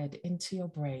your head, into your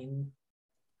brain.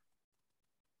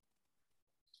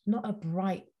 Not a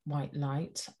bright white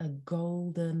light, a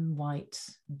golden white,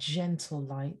 gentle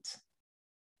light.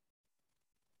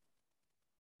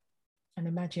 And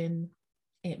imagine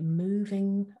it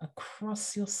moving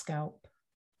across your scalp,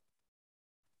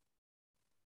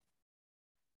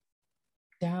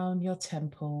 down your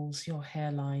temples, your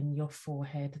hairline, your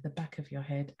forehead, the back of your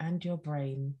head, and your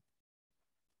brain.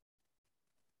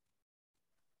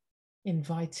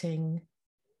 Inviting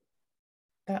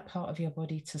that part of your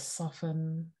body to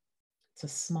soften, to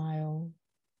smile.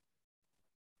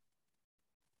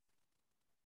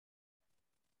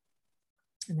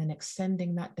 And then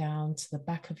extending that down to the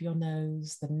back of your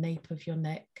nose, the nape of your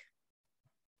neck,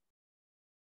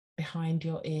 behind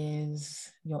your ears,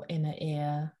 your inner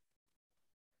ear,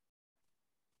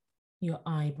 your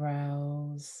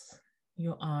eyebrows,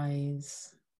 your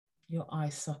eyes, your eye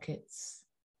sockets,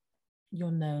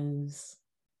 your nose,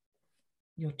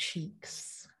 your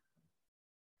cheeks,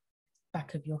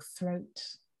 back of your throat,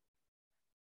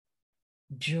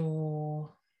 jaw,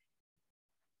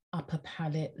 upper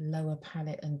palate, lower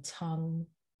palate, and tongue,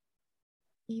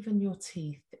 even your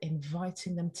teeth,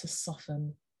 inviting them to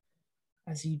soften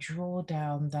as you draw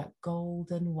down that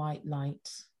golden white light,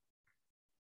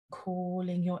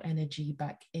 calling your energy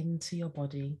back into your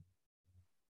body,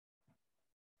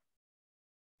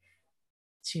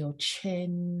 to your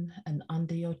chin and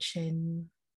under your chin,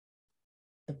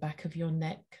 the back of your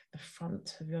neck, the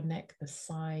front of your neck, the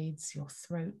sides, your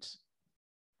throat.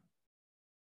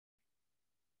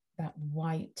 That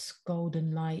white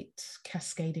golden light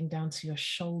cascading down to your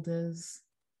shoulders,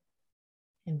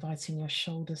 inviting your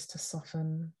shoulders to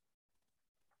soften,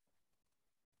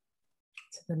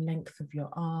 to the length of your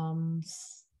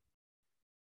arms,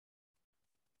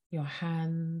 your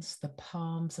hands, the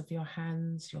palms of your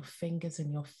hands, your fingers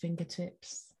and your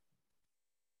fingertips,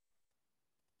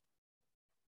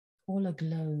 all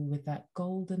aglow with that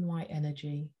golden white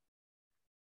energy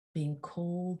being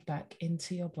called back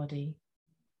into your body.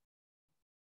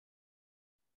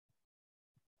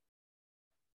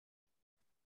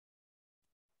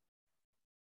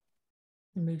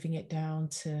 Moving it down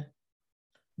to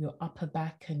your upper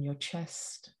back and your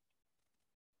chest,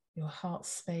 your heart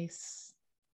space,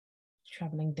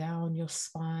 traveling down your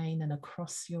spine and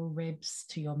across your ribs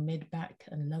to your mid-back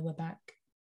and lower back,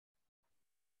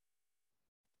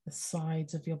 the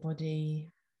sides of your body,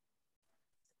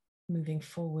 moving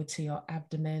forward to your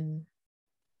abdomen,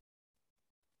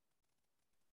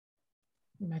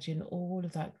 Imagine all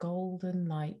of that golden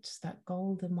light, that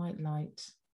golden white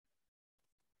light,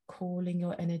 calling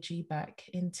your energy back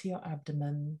into your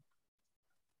abdomen,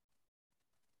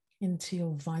 into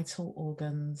your vital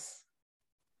organs,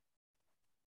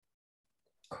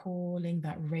 calling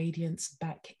that radiance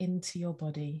back into your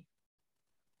body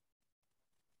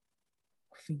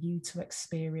for you to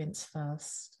experience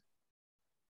first.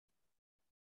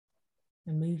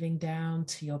 And moving down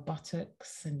to your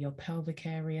buttocks and your pelvic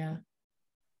area,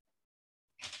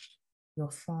 your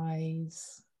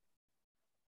thighs,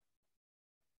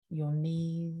 your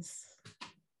knees,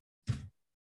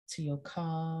 to your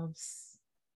calves,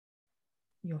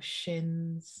 your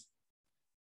shins,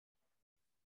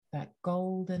 that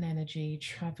golden energy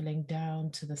traveling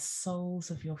down to the soles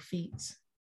of your feet.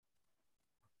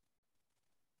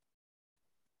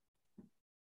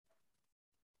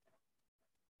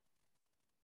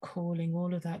 Calling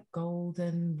all of that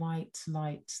golden white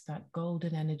light, that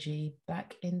golden energy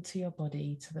back into your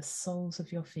body to the soles of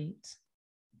your feet.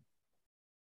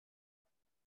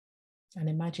 And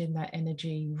imagine that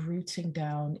energy rooting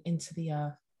down into the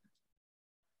earth,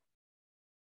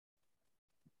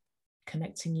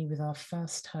 connecting you with our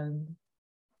first home,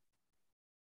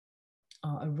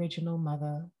 our original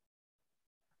mother.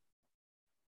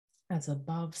 As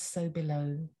above, so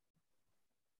below.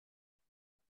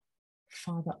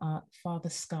 Father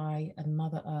Sky and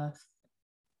Mother Earth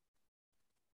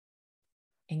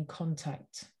in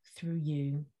contact through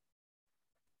you,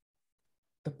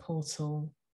 the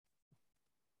portal,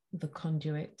 the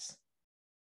conduit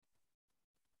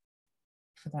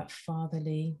for that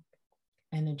fatherly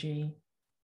energy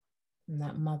and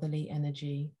that motherly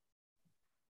energy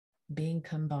being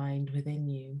combined within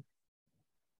you,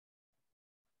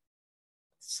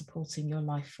 supporting your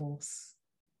life force,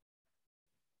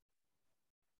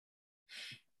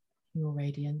 your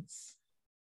radiance.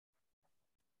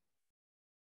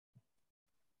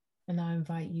 And I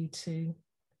invite you to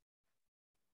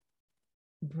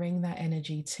bring that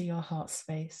energy to your heart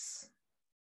space,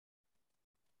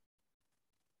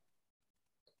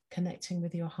 connecting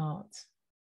with your heart.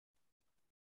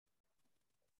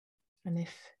 And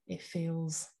if it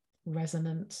feels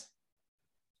resonant,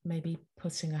 maybe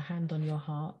putting a hand on your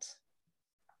heart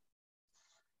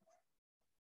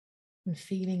and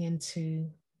feeling into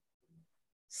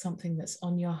something that's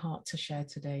on your heart to share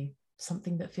today,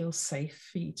 something that feels safe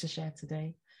for you to share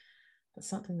today, but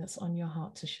something that's on your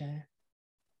heart to share.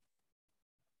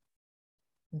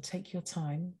 And take your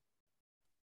time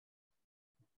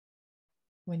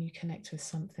when you connect with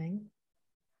something.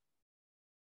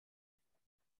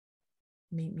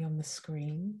 Meet me on the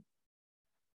screen.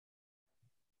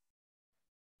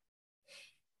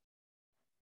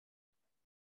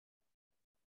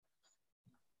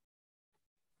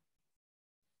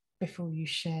 Before you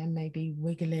share, maybe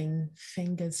wiggling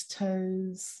fingers,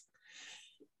 toes,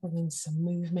 bringing some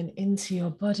movement into your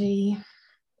body,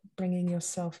 bringing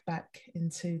yourself back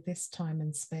into this time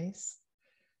and space.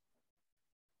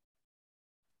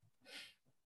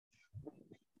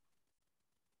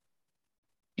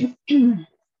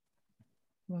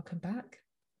 Welcome back.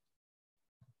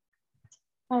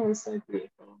 That was so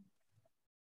beautiful.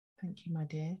 Thank you, my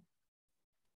dear.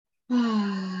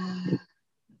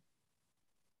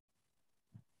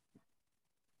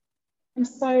 I'm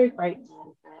so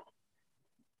grateful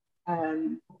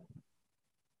for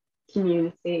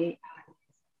community,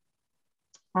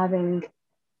 having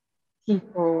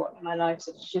people in my life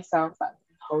such as yourself that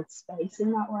can hold space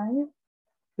in that way,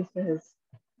 because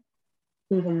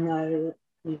even though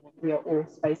we are all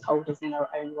space holders in our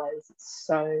own ways, it's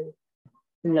so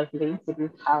lovely to be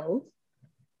held,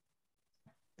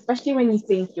 especially when you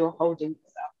think you're holding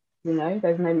yourself. You know,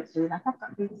 there's moments where you're like, I've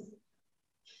got this,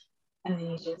 and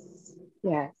then you just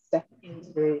step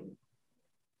into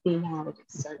being held.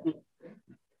 It's so beautiful.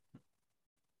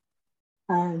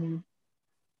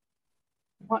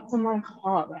 What's on my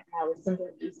heart right now is something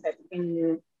that you said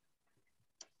in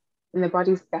the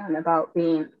body scan about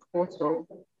being a portal,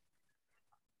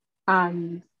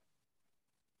 and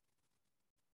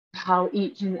how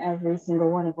each and every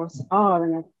single one of us are,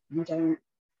 and we don't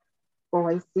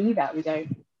always see that, we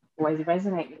don't always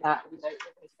resonate with that, we don't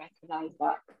always recognize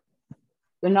that.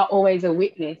 We're not always a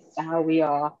witness to how we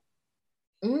are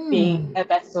being a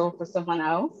vessel for someone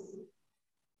else.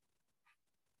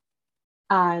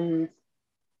 And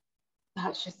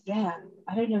that's just, I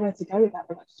don't know where to go with that,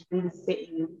 but that's just really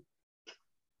sitting,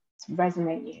 it's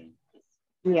resonating.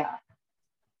 You're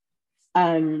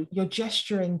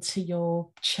gesturing to your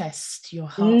chest, your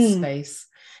heart space.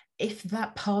 If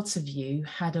that part of you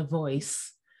had a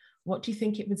voice, what do you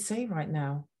think it would say right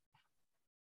now?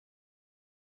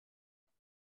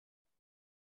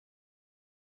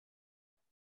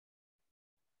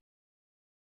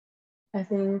 I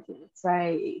think it's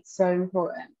so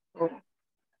important for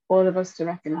all of us to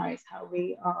recognize how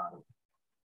we are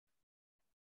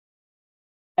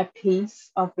a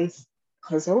piece of this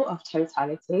puzzle of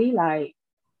totality. Like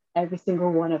every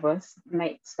single one of us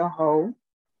makes the whole.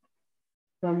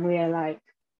 When we're like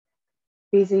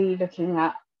busy looking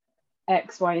at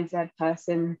X, Y, and Z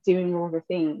person doing all the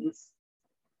things,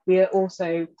 we are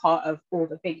also part of all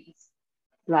the things.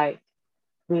 Like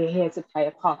we're here to play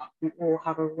a part. We all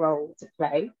have a role to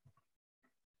play.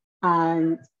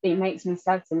 And it makes me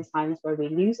sad sometimes where we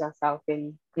lose ourselves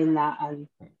in that. And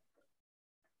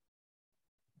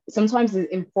sometimes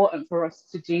it's important for us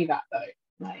to do that though,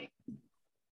 like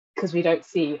because we don't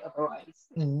see it otherwise.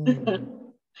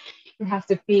 We have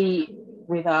to be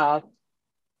with our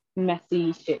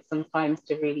messy shit sometimes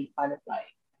to really kind of like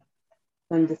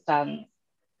understand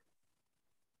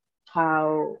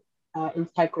how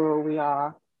integral we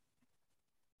are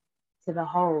to the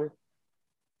whole.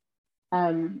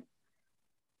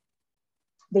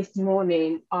 This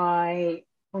morning, well,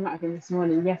 not even this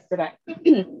morning, yesterday,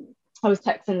 I was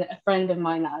texting a friend of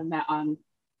mine that I met on.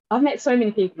 I've met so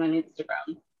many people on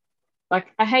Instagram. Like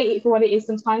I hate it for what it is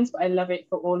sometimes, but I love it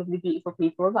for all of the beautiful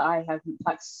people that I have.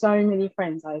 Like so many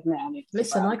friends I've met on Instagram.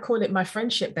 Listen, I call it my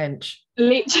friendship bench.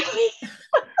 Literally.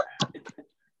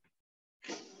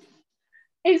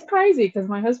 It's crazy because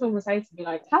my husband will say to me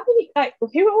like, "How many like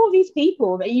who are all these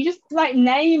people that you just like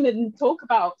name and talk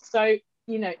about so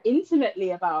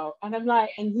intimately about?" And I'm like,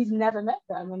 and he's never met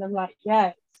them, and I'm like,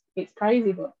 yeah, it's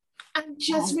crazy, but. And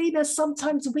Jasmina,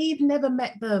 sometimes we've never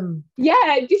met them.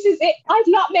 Yeah, this is it. I've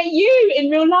not met you in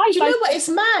real life. Do you know what? It's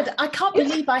mad. I can't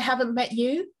believe I haven't met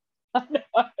you. I know.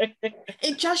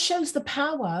 It just shows the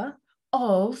power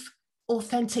of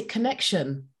authentic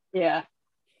connection. Yeah.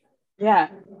 Yeah.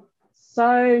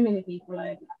 So many people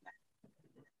like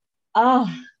that.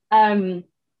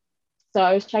 So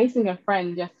I was chasing a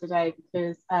friend yesterday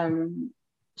because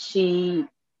she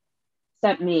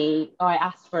sent me, I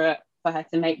asked for her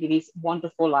to make me these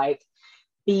wonderful like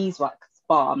beeswax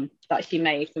balm that she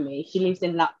made for me. She lives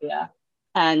in Latvia,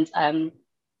 and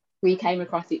we came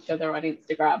across each other on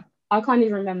Instagram. I can't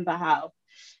even remember how.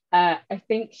 I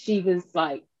think she was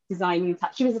like designing,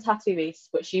 she was a tattooist,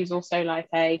 but she was also like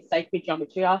a sacred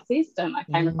geometry artist, and I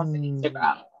came across on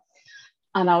Instagram.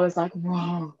 And I was like,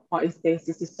 wow, what is this?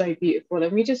 This is so beautiful.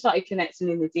 And we just started connecting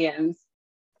in the DMs,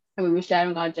 and we were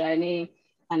sharing our journey.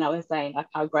 And I was saying like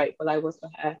how grateful I was for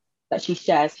her that she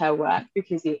shares her work,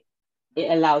 because it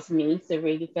allows me to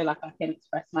really feel like I can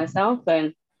express myself.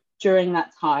 And during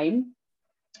that time,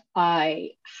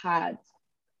 I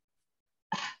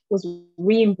was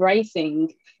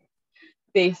re-embracing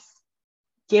this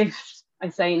gift, I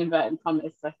say in inverted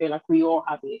commas, I feel like we all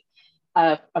have it,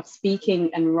 of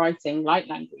speaking and writing light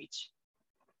language.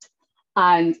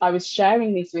 And I was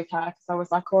sharing this with her because I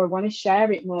was like, oh, I want to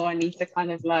share it more. I need to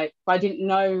kind of like, but I didn't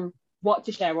know what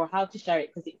to share or how to share it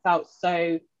because it felt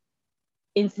so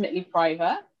intimately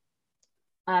private.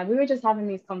 We were just having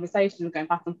these conversations going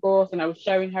back and forth, and I was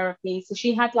showing her a piece. So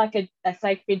she had like a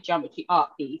sacred geometry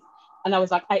art piece. And I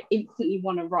was like, I instantly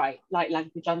want to write light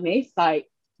language on this, like,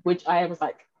 which I was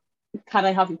like, can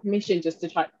I have your permission just to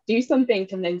try to do something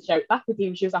and then share it back with you?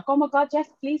 And she was like, oh my God, yes,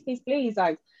 please, please, please.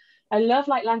 Like, I love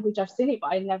light language. I've seen it,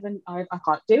 but I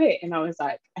can't do it. And I was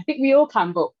like, I think we all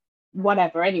can, but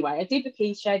whatever. Anyway, I did the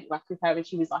piece, shared it back with her, and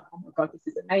she was like, oh my God, this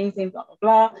is amazing, blah, blah,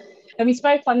 blah. And we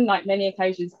spoke on like many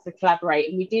occasions to collaborate,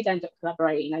 and we did end up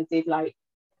collaborating. I did like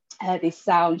this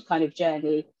sound kind of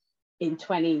journey in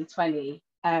 2020.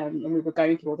 And we were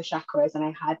going through all the chakras, and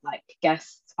I had like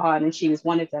guests on, and she was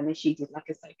one of them, and she did like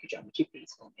a sacred geometry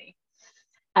piece for me.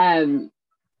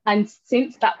 And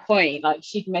since that point, like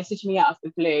she'd messaged me out of the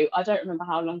blue. I don't remember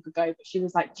how long ago, but she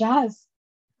was like, Jazz,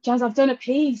 I've done a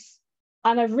piece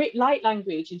and I've written light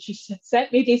language. And she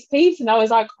sent me this piece, and I was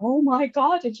like, oh my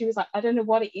God. And she was like, I don't know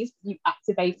what it is, but you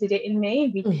activated it in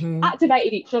me. We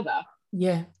activated each other.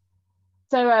 Yeah.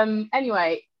 So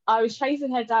anyway, I was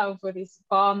chasing her down for this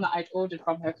balm that I'd ordered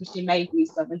from her because she made me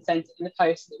some and sent it in the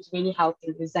post. It was really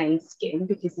helping with Zane's skin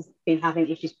because he's been having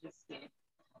issues with his skin.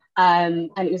 And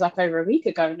it was like over a week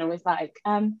ago, and I was like,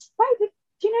 do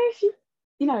you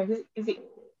know if is it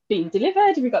being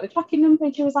delivered? Have we got the tracking number?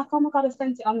 And she was like, oh my God, I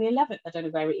sent it on the 11th. I don't know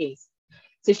where it is.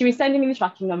 So she was sending me the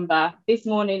tracking number. This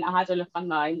morning, I had a look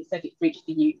online. It said it reached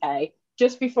the UK.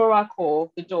 Just before our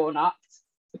call, the door knocked,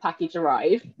 the package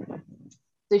arrived.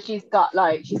 So she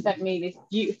sent me this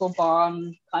beautiful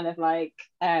balm, kind of like,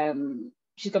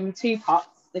 she's got me 2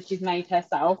 pots that she's made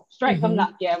herself, straight from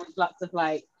Latvia, with lots of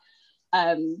like,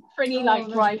 pretty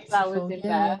like dry flowers in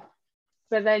there.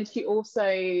 But then she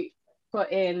also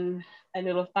put in a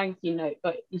little thank you note,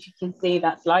 but if you can see,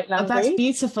 that's light Oh, that's language.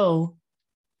 beautiful.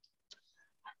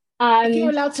 If you're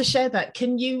And allowed to share that,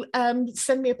 can you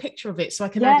send me a picture of it so I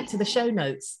can add yes, it to the show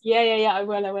notes? yeah, I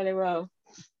will.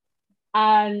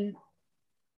 And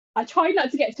I tried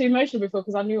not to get too emotional before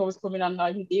because I knew I was coming on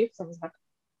live with you. So I was like,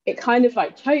 it kind of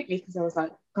like choked me because I was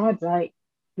like, God, like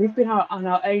we've been out on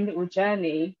our own little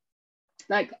journey.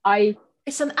 Like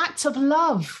It's an act of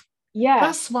love. yeah,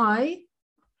 That's why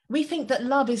we think that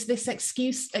love is this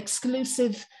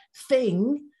exclusive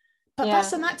thing, but yeah,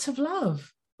 that's an act of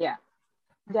love. yeah,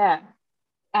 yeah.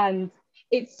 And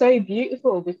it's so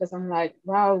beautiful because I'm like,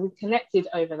 wow, we connected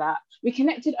over that. We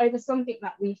connected over something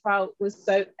that we felt was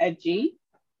so edgy.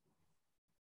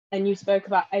 And you spoke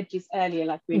about edges earlier,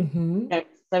 like we don't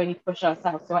so need to push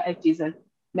ourselves to our edges and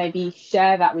maybe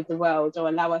share that with the world or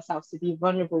allow ourselves to be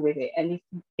vulnerable with it. And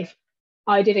if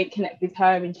I didn't connect with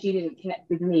her and she didn't connect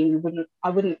with me, I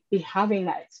wouldn't be having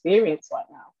that experience right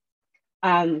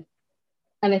now.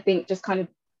 And I think just kind of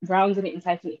rounding it and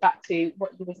taking it back to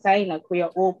what you were saying, like we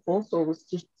are all portals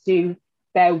just to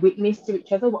bear witness to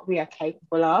each other what we are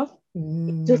capable of.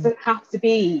 It doesn't have to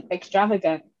be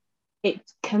extravagant. It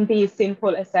can be as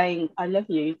simple as saying I love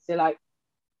you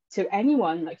to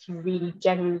anyone like you really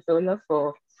genuinely feel love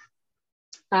for.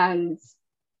 And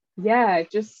yeah,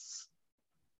 just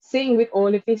sitting with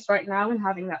all of this right now and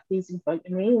having that piece in front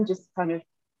of me and just kind of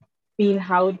being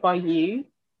held by you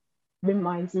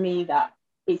reminds me that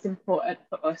it's important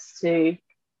for us to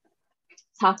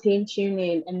tap in, tune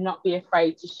in, and not be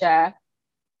afraid to share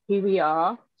who we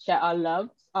are, share our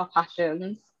loves, our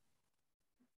passions,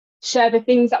 share the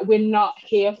things that we're not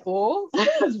here for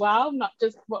as well, not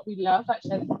just what we love, like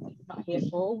share the things we're not here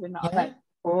for, we're not available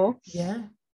for. Yeah.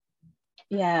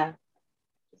 Yeah.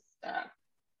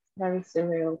 Very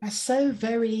surreal. That's so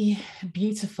very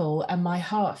beautiful. And my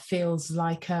heart feels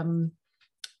like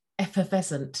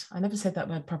effervescent. I never said that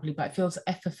word properly, but it feels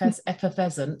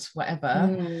effervescent, whatever.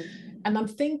 And I'm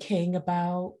thinking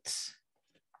about,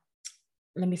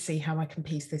 let me see how I can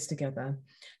piece this together.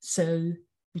 So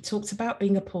we talked about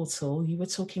being a portal. You were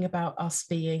talking about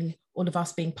all of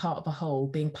us being part of a whole,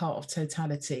 being part of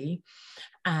totality,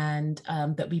 and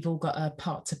that we've all got a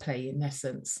part to play in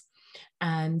essence.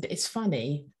 And it's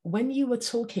funny, when you were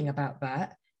talking about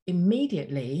that,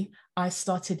 immediately I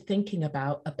started thinking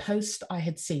about a post I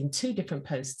had seen, two different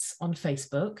posts on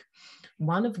Facebook,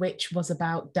 one of which was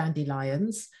about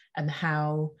dandelions and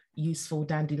how useful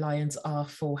dandelions are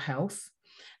for health.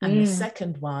 And the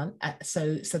second one,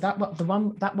 so that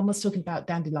one was talking about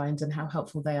dandelions and how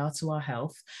helpful they are to our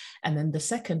health. And then the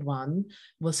second one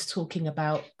was talking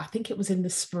about, I think it was in the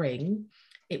spring,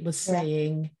 it was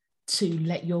saying to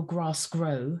let your grass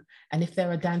grow. And if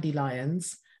there are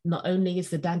dandelions, not only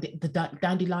is the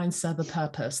dandelions serve a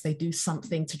purpose, they do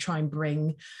something to try and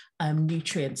bring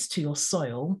nutrients to your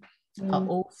soil, but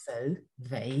also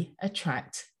they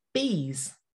attract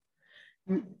bees.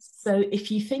 So if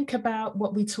you think about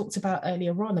what we talked about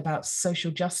earlier on about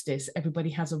social justice, everybody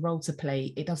has a role to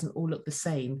play. It doesn't all look the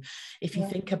same. If you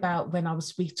think about when I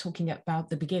was talking about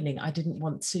the beginning, I didn't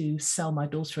want to sell my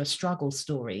daughter a struggle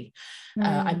story.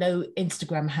 I know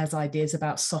Instagram has ideas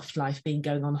about soft life, being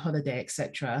going on holiday,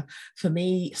 etc. For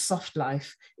me, soft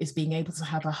life is being able to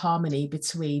have a harmony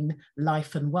between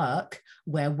life and work,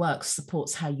 where work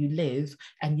supports how you live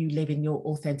and you live in your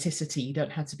authenticity. You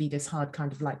don't have to be this hard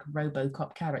kind of like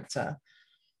RoboCop character.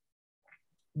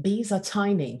 Bees are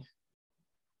tiny,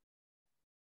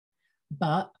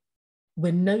 but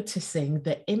we're noticing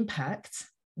the impact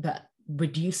that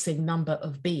reducing number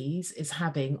of bees is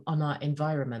having on our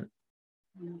environment.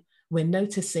 We're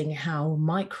noticing how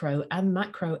micro and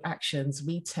macro actions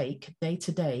we take day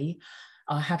to day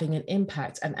are having an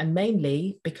impact, and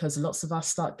mainly because lots of us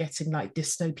start getting like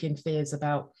dystopian fears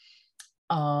about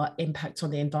our impact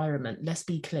on the environment. Let's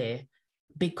be clear,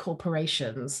 big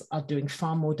corporations are doing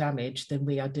far more damage than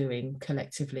we are doing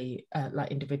collectively,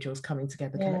 like individuals coming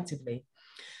together collectively.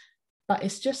 But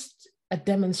it's just a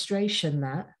demonstration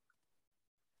that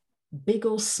big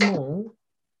or small,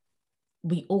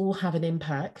 we all have an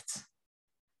impact.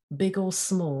 Big or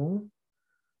small,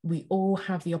 we all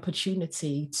have the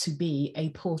opportunity to be a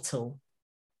portal.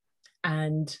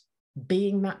 And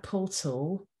being that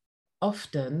portal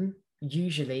often,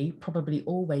 usually, probably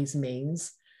always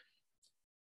means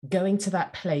going to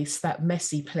that place, that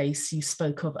messy place you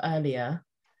spoke of earlier,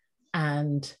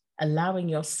 and allowing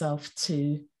yourself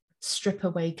to strip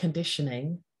away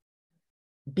conditioning,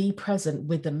 be present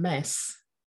with the mess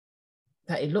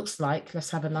that it looks like.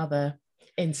 Let's have another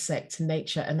insect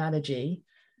nature analogy,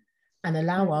 and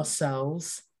allow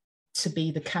ourselves to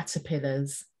be the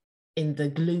caterpillars in the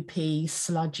gloopy,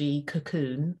 sludgy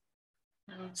cocoon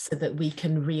so that we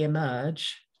can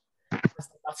re-emerge as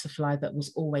the butterfly that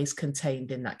was always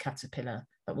contained in that caterpillar,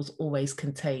 that was always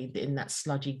contained in that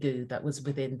sludgy goo that was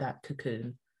within that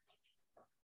cocoon.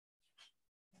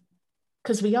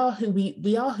 Because we are who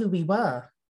we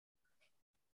were.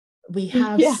 We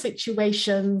have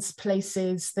situations,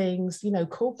 places, things,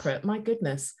 corporate, my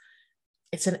goodness.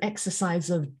 It's an exercise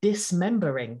of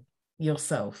dismembering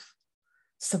yourself.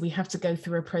 So we have to go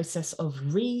through a process of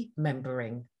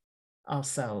remembering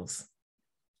ourselves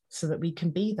so that we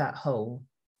can be that whole,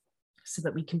 so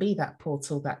that we can be that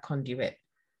portal, that conduit.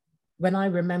 When I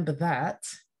remember that,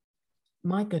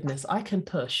 my goodness, I can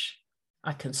push,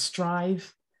 I can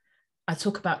strive. I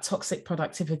talk about toxic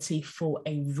productivity for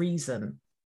a reason.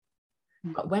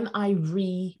 But when I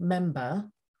remember,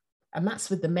 and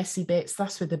that's with the messy bits,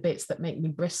 that's with the bits that make me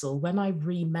bristle, when I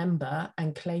remember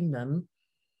and claim them,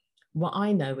 what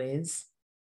I know is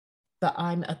that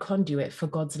I'm a conduit for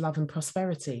God's love and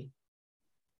prosperity.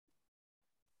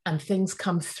 And things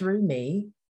come through me,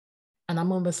 and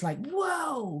I'm almost like,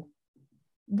 whoa,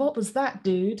 what was that,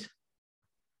 dude?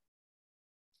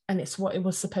 And it's what it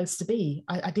was supposed to be.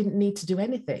 I didn't need to do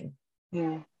anything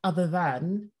other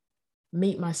than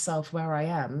meet myself where I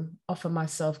am, offer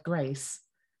myself grace,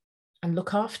 and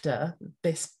look after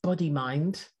this body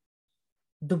mind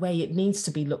the way it needs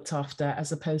to be looked after,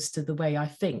 as opposed to the way I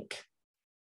think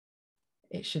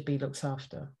it should be looked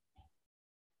after.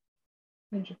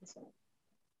 100%.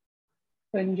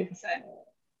 100%.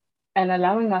 And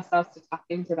allowing ourselves to tap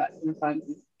into that sometimes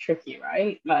is tricky,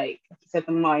 right? Like you said,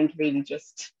 the mind really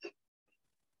just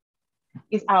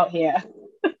is out here.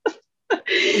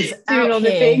 Is doing out all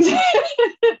here, the things.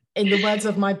 In the words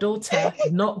of my daughter,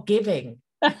 not giving.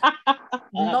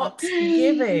 Not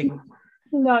giving.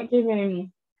 Not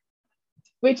giving.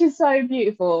 Which is so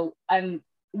beautiful. And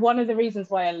one of the reasons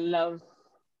why I love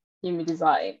human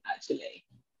design, actually,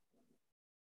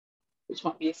 which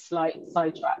might be a slight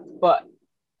sidetrack, but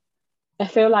I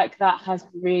feel like that has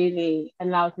really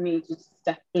allowed me to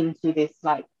step into this,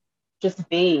 like, just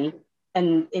be,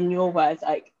 and in your words,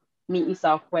 like, meet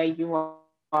yourself where you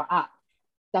are at.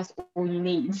 That's all you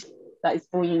need. That is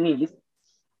all you need.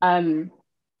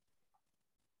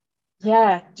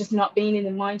 Just not being in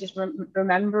the mind, just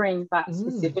remembering that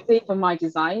specifically for my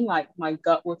design, like my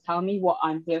gut will tell me what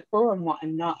I'm here for and what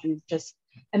I'm not, and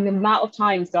the amount of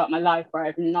times throughout my life where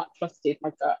I've not trusted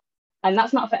my gut, and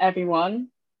that's not for everyone,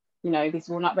 this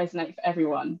will not resonate for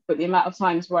everyone, but the amount of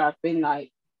times where I've been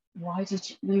like, why did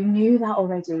you knew that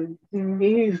already, you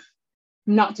knew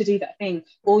not to do that thing,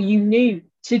 or you knew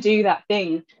to do that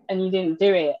thing and you didn't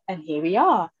do it, and here we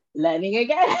are learning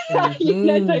again.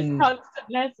 Those constant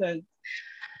lessons.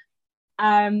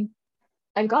 And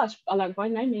gosh, like, by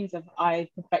no means have I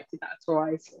perfected that at all.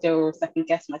 I still second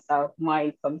guess myself.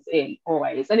 Mind comes in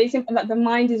always, and it's that the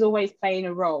mind is always playing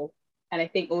a role. And I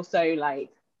think also, like,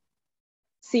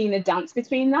 seeing the dance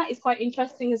between that is quite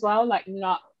interesting as well, like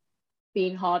not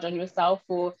being hard on yourself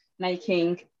for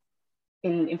making,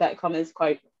 in inverted commas,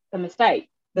 quote, a mistake.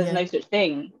 There's no such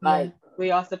thing. Like,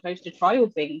 we are supposed to trial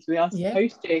things. We are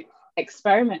supposed to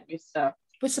experiment with stuff.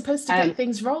 We're supposed to get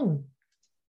things wrong.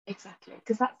 Exactly,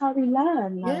 because that's how we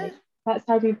learn. Like, that's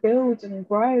how we build and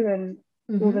grow and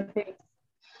all the things.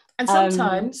 And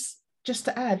sometimes, just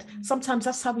to add, sometimes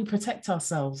that's how we protect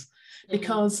ourselves,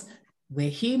 because we're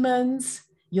humans.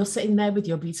 You're sitting there with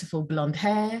your beautiful blonde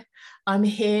hair. I'm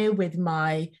here with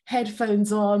my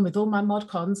headphones on, with all my mod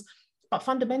cons. But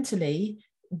fundamentally,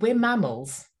 we're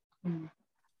mammals.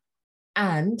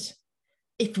 And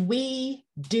if we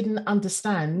didn't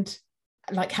understand,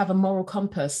 like, have a moral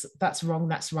compass, that's wrong,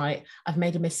 that's right, I've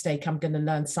made a mistake, I'm going to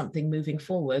learn something moving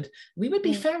forward, we would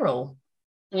be feral.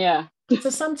 Yeah. So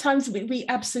sometimes we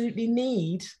absolutely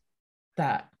need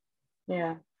that.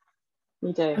 Yeah,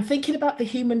 we do. I'm thinking about the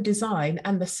human design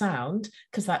and the sound,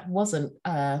 because that wasn't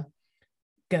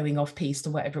going off piste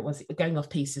or whatever it was. Going off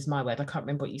piste is my word. I can't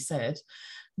remember what you said.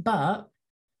 But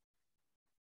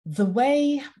the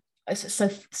way,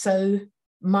 so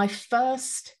my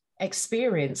first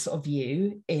experience of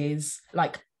you is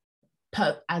like,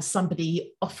 as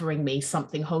somebody offering me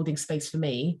something, holding space for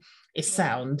me, is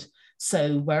sound.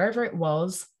 So wherever it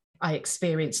was, I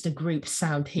experienced a group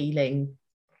sound healing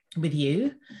with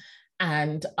you.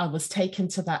 And I was taken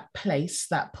to that place,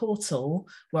 that portal,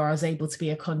 where I was able to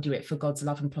be a conduit for God's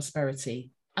love and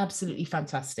prosperity. Absolutely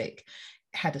fantastic.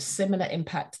 Had a similar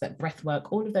impact, that breath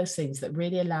work, all of those things that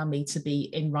really allow me to be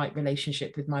in right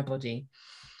relationship with my body.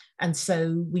 And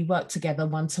so we worked together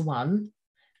one-to-one.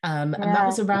 And that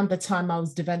was around the time I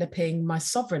was developing my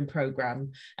Sovereign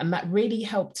program. And that really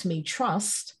helped me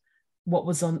trust what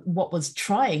was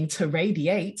trying to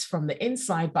radiate from the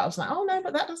inside, but I was like, oh no,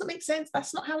 but that doesn't make sense.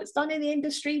 That's not how it's done in the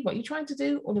industry. What are you trying to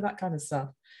do? All of that kind of stuff.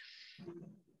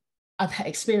 I've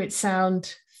experienced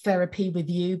sound therapy with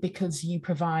you because you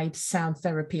provide sound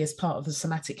therapy as part of the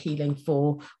somatic healing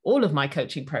for all of my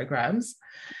coaching programs.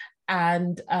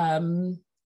 And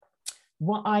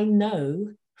what I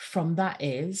know from that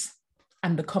is,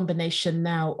 and the combination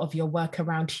now of your work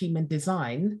around human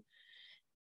design,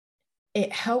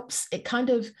 it helps,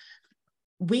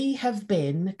 we have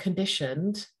been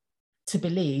conditioned to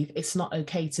believe it's not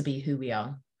okay to be who we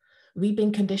are. We've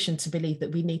been conditioned to believe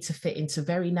that we need to fit into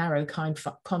very narrow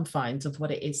confines of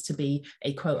what it is to be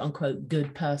a quote unquote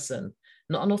good person,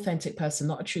 not an authentic person,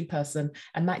 not a true person.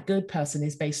 And that good person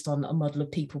is based on a model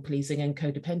of people pleasing and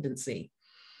codependency.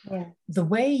 Yeah. The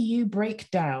way you break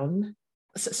down,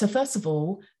 so first of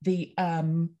all, the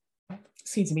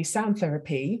sound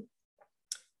therapy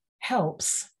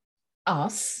helps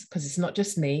us, because it's not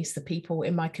just me, it's the people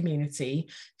in my community,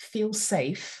 feel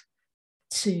safe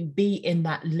to be in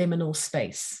that liminal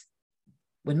space.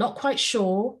 We're not quite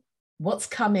sure what's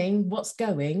coming, what's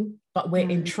going, but we're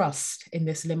in trust in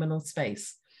this liminal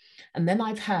space. And then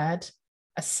I've had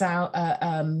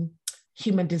a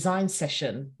human design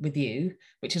session with you,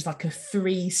 which is like a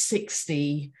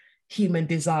 360 human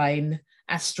design,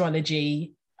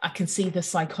 astrology. I can see the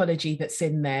psychology that's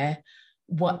in there,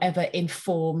 whatever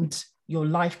informed your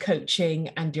life coaching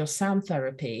and your sound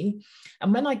therapy.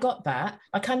 And when I got that,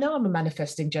 like, I know I'm a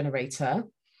manifesting generator,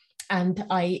 and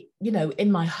I, in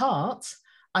my heart,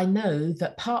 I know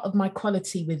that part of my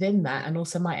quality within that, and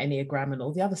also my Enneagram and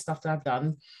all the other stuff that I've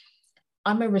done,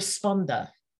 I'm a responder.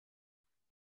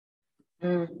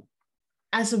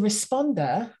 As a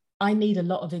responder, I need a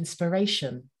lot of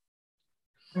inspiration.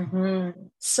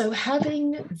 So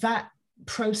having that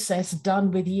process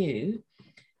done with you,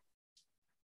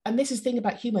 and this is the thing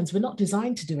about humans, we're not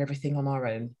designed to do everything on our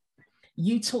own.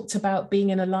 You talked about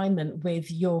being in alignment with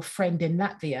your friend in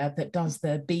Latvia that does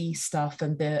the bee stuff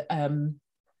and the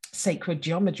sacred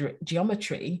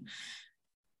geometry.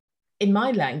 In my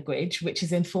language, which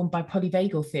is informed by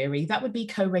polyvagal theory, that would be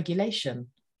co-regulation.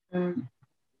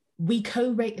 We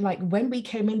like when we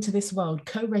came into this world,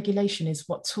 co-regulation is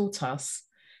what taught us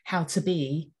how to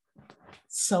be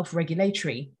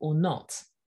self-regulatory or not.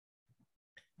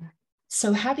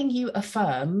 So having you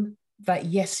affirm that,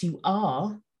 yes, you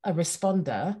are a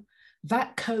responder,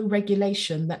 that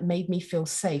co-regulation that made me feel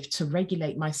safe to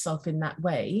regulate myself in that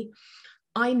way,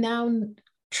 I now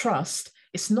trust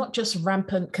it's not just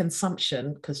rampant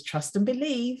consumption, because trust and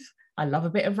believe, I love a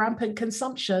bit of rampant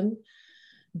consumption,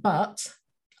 but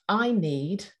I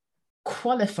need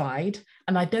qualified,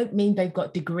 and I don't mean they've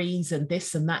got degrees and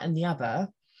this and that and the other,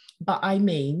 but I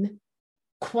mean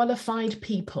qualified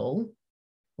people,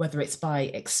 whether it's by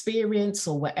experience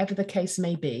or whatever the case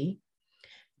may be,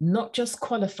 not just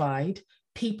qualified,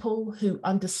 people who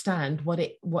understand what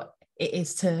it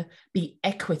is to be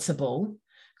equitable,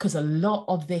 because a lot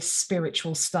of this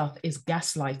spiritual stuff is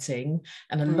gaslighting,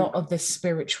 and a lot of this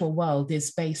spiritual world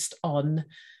is based on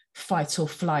fight or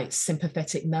flight,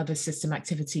 sympathetic nervous system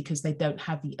activity, because they don't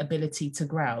have the ability to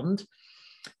ground.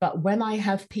 But when I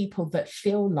have people that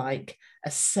feel like a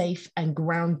safe and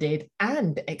grounded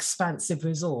and expansive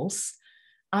resource,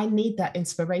 I need that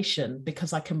inspiration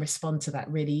because I can respond to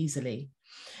that really easily.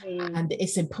 And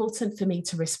it's important for me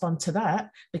to respond to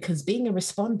that, because being a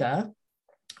responder,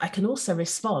 I can also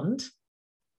respond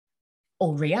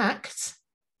or react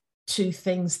to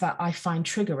things that I find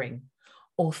triggering,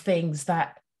 or things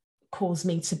that cause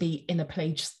me to be in a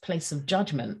place of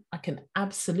judgment. I can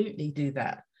absolutely do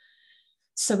that.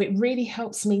 So it really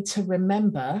helps me to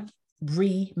remember,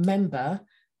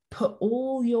 put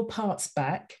all your parts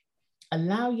back,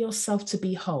 allow yourself to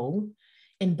be whole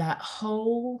in that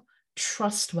whole,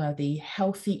 trustworthy,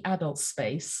 healthy adult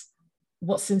space.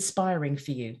 What's inspiring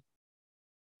for you?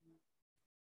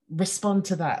 Respond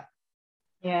to that.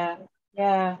 Yeah.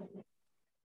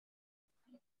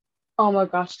 Oh my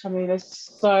gosh, Tammy, there's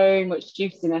so much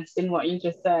juiciness in what you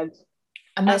just said.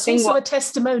 And that's also a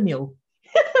testimonial.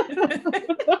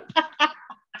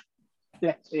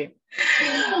 Bless you.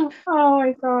 Oh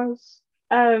my gosh.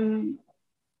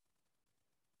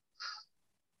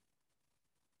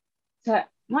 To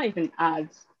not even add,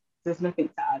 there's nothing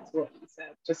to add to what you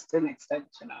said, just an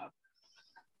extension of,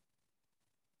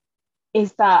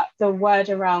 is that the word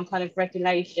around kind of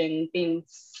regulation, being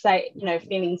safe,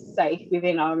 feeling safe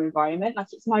within our environment. Like,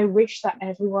 it's my wish that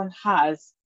everyone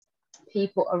has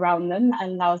people around them that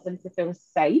allows them to feel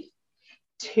safe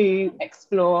to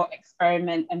explore,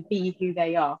 experiment, and be who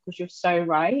they are. Because you're so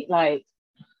right, like,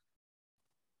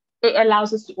 it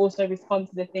allows us to also respond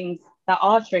to the things that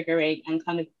are triggering, and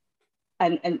kind of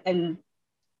and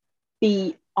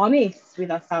be honest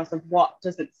with ourselves of what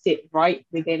doesn't sit right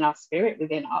within our spirit,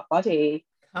 within our body.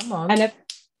 Come on. And if,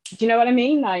 do you know what I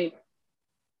mean? Like,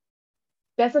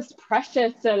 there's this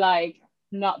pressure to like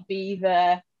not be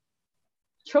the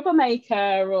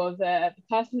troublemaker or the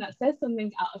person that says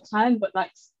something out of time, but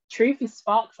like truth is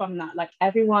sparked from that. Like,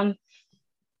 everyone,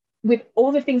 with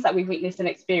all the things that we witness and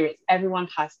experience, everyone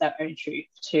has their own truth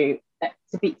to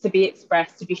be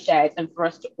expressed, to be shared, and for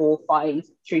us to all find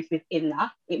truth within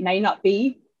that. It may not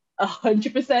be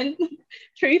 100%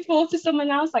 truthful to someone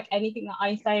else, like anything that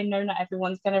I say, no, not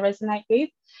everyone's going to resonate with,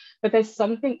 but there's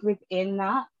something within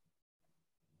that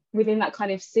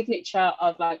kind of signature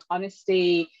of like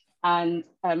honesty and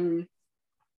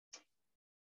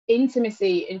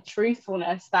intimacy and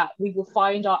truthfulness that we will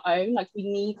find our own. Like,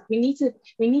 we need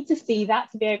to see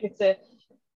that to be able to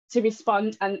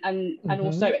respond and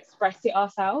also express it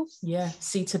ourselves.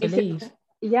 See to believe.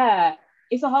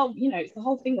 It's a whole, it's the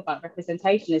whole thing about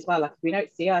representation as well. Like, we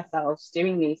don't see ourselves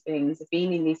doing these things,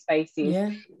 being in these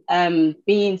spaces,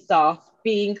 being soft,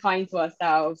 being kind to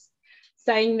ourselves,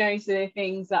 saying no to the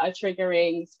things that are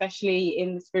triggering, especially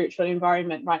in the spiritual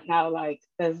environment right now. Like,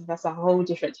 that's a whole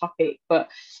different topic, but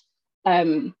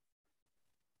I'm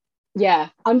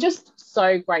just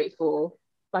so grateful,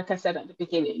 like I said at the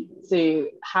beginning, to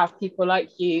have people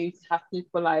like you, to have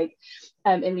people like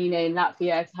Alina in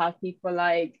Latvia, to have people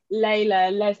like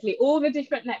Layla, Leslie, all the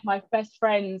different, my best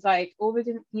friends, like all the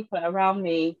different people around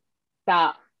me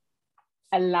that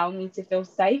allow me to feel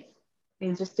safe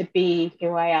and just to be who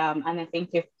I am. And I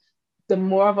think if the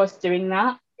more of us doing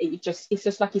that, it's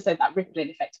just like you said, that rippling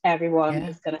effect. Everyone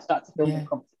is going to start to feel more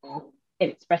comfortable in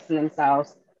expressing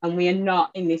themselves. And we are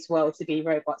not in this world to be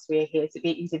robots. We're here to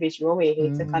be individual. We're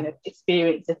here to kind of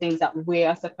experience the things that we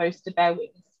are supposed to bear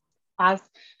witness as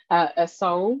a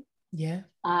soul.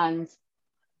 And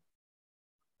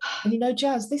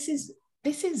Jazz, this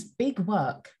is big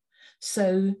work.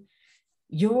 So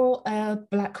you're a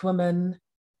Black woman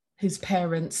whose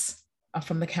parents are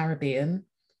from the Caribbean.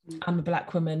 I'm a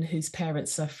Black woman whose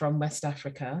parents are from West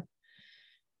Africa.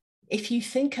 If you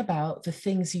think about the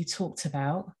things you talked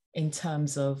about in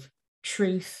terms of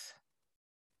truth,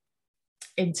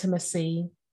 intimacy,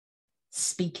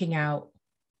 speaking out,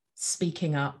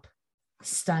 speaking up,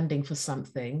 standing for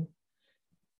something,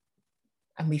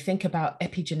 and we think about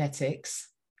epigenetics,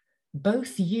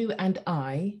 both you and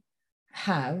I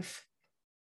have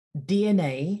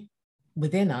DNA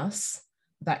within us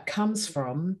that comes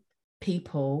from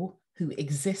people who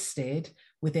existed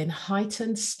within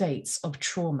heightened states of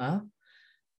trauma,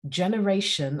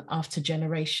 generation after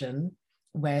generation,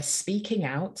 where speaking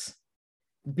out,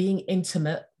 being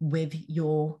intimate with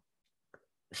your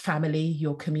family,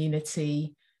 your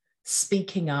community,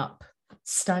 speaking up,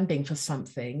 standing for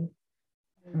something,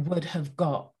 would have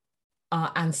got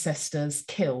our ancestors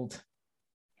killed.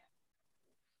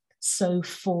 So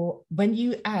when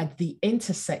you add the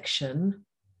intersection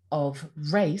of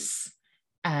race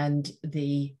and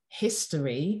the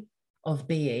history of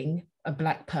being a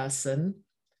Black person,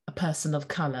 a person of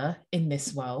color in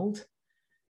this world,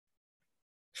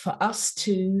 for us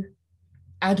to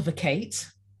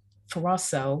advocate for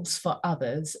ourselves, for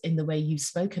others, in the way you've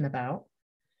spoken about,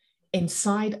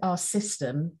 inside our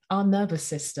system, our nervous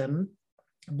system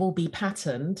will be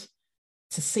patterned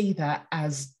to see that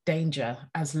as danger,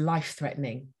 as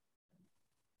life-threatening.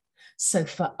 So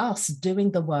for us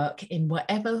doing the work in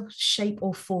whatever shape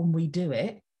or form we do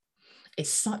it, it's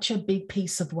such a big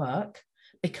piece of work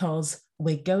because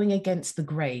we're going against the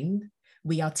grain.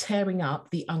 We are tearing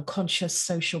up the unconscious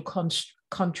social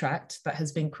contract that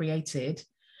has been created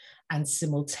and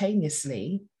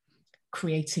simultaneously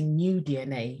creating new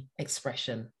DNA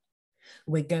expression.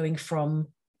 We're going from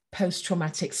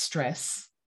post-traumatic stress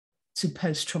to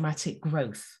post-traumatic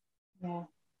growth.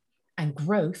 And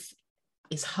growth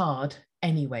is hard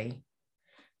anyway.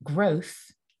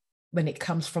 Growth, when it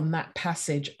comes from that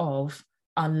passage of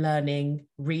unlearning,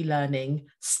 relearning,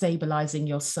 stabilizing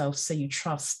yourself so you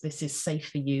trust this is safe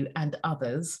for you and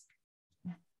others.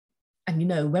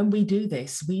 And when we do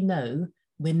this, we know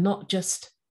we're not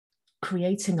just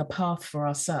creating a path for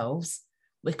ourselves,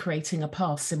 we're creating a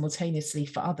path simultaneously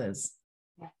for others.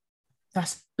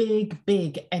 That's big,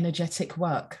 big energetic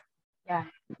work.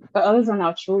 But others are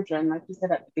our children, like you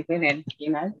said at the beginning,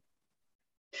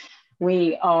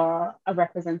 we are a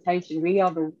representation. We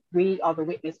are the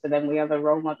witness for them. We are the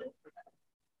role model for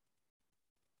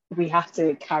them. We have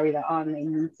to carry that on. They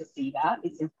need to see that.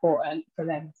 It's important for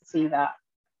them to see that.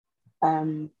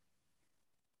 The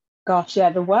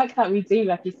work that we do,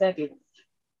 like you said,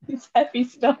 it's heavy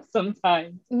stuff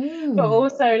sometimes. But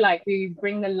also like we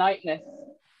bring the lightness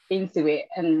into it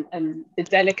and the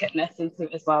delicateness into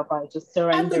it as well by just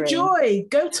And the surrendering. joy.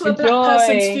 Go to The a Black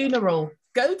person's joy. funeral.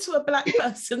 Go to a Black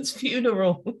person's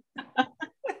funeral.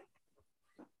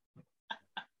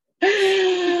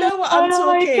 You know what I'm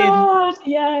talking? My God.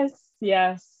 Yes,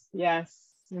 yes, yes.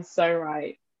 You're so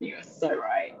right. You're so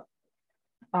right.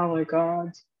 Oh my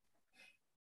God.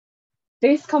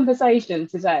 This conversation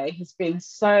today has been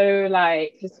so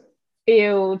like, has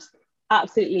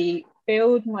absolutely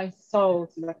filled my soul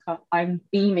to like, I'm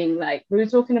beaming. Like, we were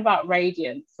talking about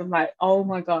radiance. I'm like, oh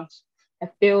my gosh, I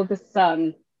feel the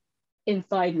sun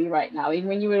inside me right now. Even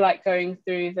when you were like going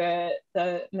through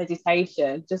the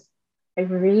meditation, just I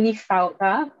really felt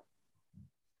that.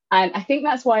 And I think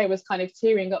that's why I was kind of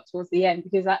tearing up towards the end,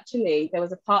 because actually there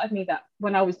was a part of me that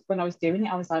when I was doing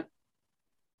it, I was like,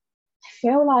 I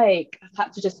feel like I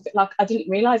had to just like I didn't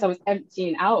realize I was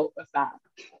emptying out of that.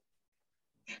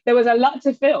 There was a lot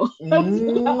to fill. There was a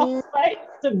lot of space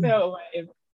to fill with.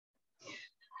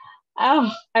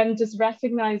 And just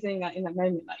recognizing that in that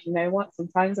moment, like, you know what,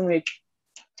 sometimes when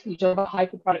you talk about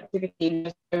hyper productivity and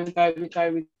just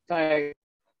go.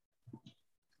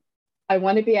 I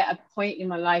want to be at a point in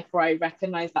my life where I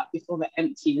recognize that before the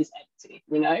empty is empty,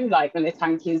 you know, like when the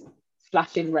tank is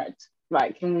flashing red,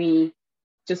 right? Can we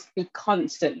just be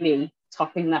constantly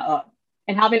topping that up?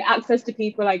 And having access to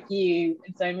people like you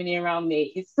and so many around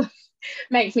me, it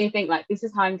makes me think like, this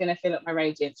is how I'm going to fill up my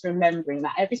radiance, remembering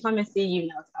that every time I see you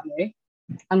now, Tamu,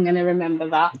 I'm going to remember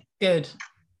that. Good.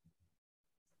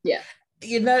 Yeah.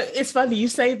 You know, it's funny you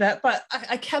say that, but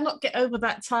I cannot get over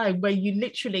that time where you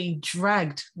literally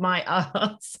dragged my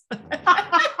ass.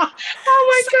 Oh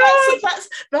my God.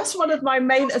 That's one of my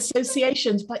main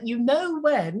associations. But you know,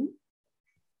 when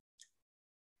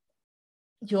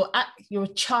you're a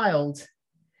child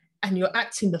and you're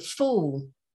acting the fool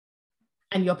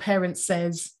and your parent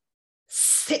says,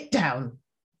 sit down.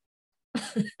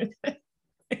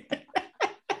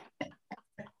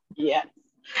 Yeah.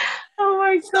 Oh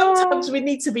my God. Sometimes we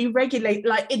need to be regulated,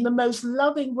 like in the most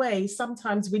loving way.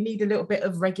 Sometimes we need a little bit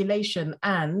of regulation.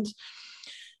 And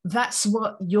that's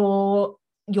what your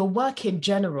work in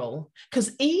general,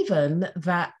 because even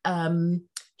that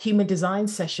human design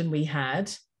session we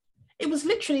had, it was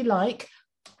literally like,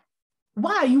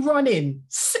 why are you running?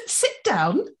 Sit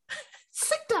down,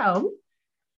 sit down.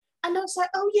 And I was like,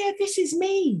 oh yeah, this is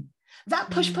me.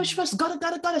 That push,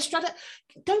 gotta, strata.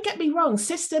 Don't get me wrong,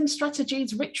 systems,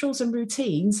 strategies, rituals, and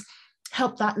routines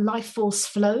help that life force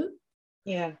flow.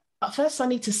 Yeah. But first, I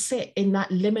need to sit in that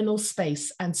liminal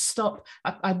space and stop.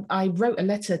 I wrote a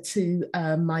letter to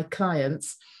my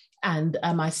clients, and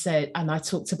I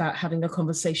talked about having a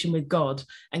conversation with God,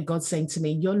 and God saying to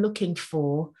me, you're looking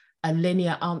for a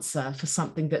linear answer for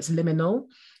something that's liminal.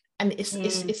 And it's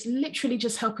literally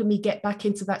just helping me get back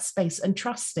into that space and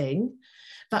trusting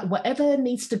that whatever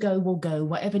needs to go will go,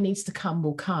 whatever needs to come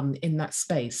will come in that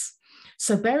space.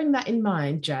 So bearing that in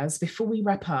mind, Jazz, before we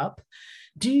wrap up,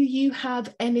 do you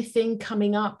have anything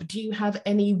coming up? Do you have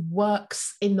any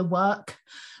works in the work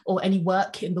or any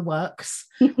work in the works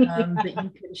that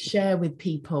you can share with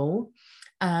people?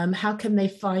 How can they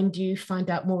find you,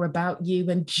 find out more about you,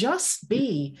 and just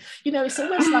be, you know, it's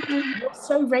almost like you're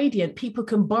so radiant, people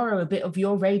can borrow a bit of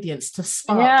your radiance to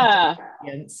spark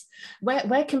radiance.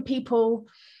 Where can people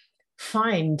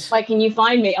find? Like, can you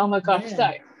find me? Oh my gosh. Yeah. So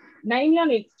mainly on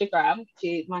Instagram,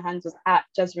 my handle's at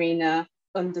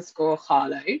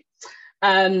Jazreena_Harlow.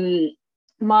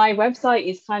 My website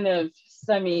is kind of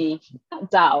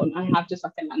down. I have just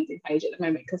like a landing page at the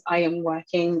moment because I am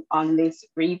working on this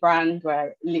rebrand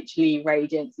where literally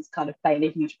radiance is kind of playing a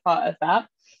huge part of that.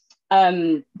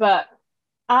 But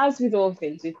as with all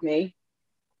things with me,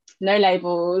 no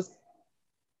labels.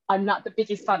 I'm not the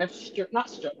biggest fan of not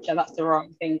structure, that's the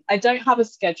wrong thing. I don't have a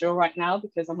schedule right now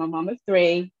because I'm a mum of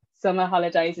 3. Summer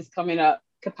holidays is coming up.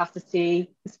 Capacity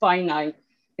is finite.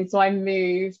 And so I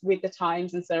move with the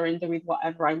times and surrender with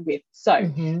whatever I'm with.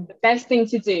 So the best thing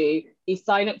to do is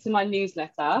sign up to my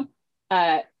newsletter,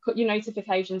 put your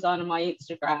notifications on my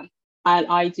Instagram, and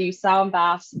I do sound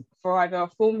baths for either a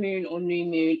full moon or new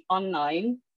moon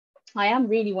online. I am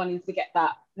really wanting to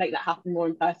make that happen more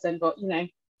in person, but you know,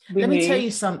 let me tell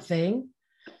you something.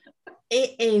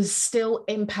 It is still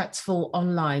impactful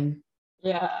online.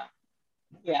 Yeah.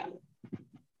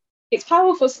 It's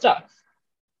powerful stuff.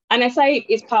 And I say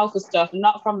it's powerful stuff,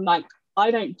 not from like, I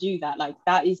don't do that. Like,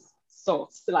 that is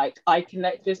source. Like, I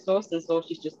connect with source and source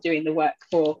is just doing the work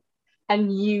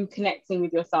and you connecting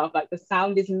with yourself. Like, the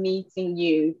sound is meeting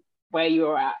you where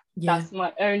you're at. Yeah. That's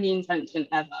my only intention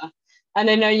ever. And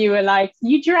I know you were like,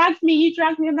 you dragged me.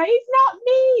 I'm like, it's not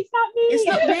me. It's not me. It's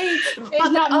But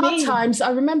not there are me. times,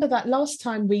 I remember that last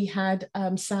time we had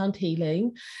sound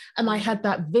healing, and I had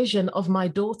that vision of my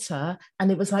daughter, and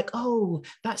it was like, oh,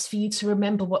 that's for you to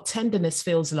remember what tenderness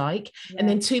feels like. Yeah. And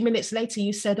then 2 minutes later,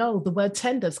 you said, oh, the word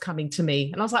tender's coming to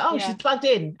me. And I was like, oh, she's plugged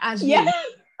in as you.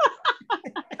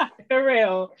 For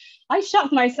real. I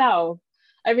shocked myself.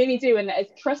 I really do. And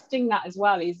trusting that as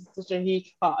well is such a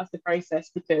huge part of the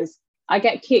process, because I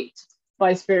get kicked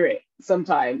by spirit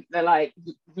sometimes. They're like,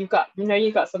 you've got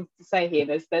something to say here.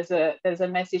 There's a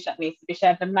message that needs to be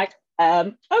shared. I'm like,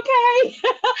 okay.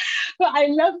 But I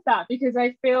love that, because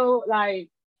I feel like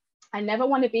I never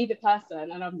want to be the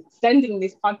person, and I'm sending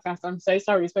this podcast, I'm so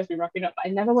sorry, we're supposed to be wrapping up, but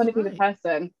I never want to be the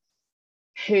person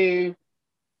who's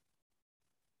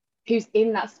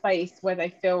in that space where they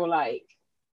feel like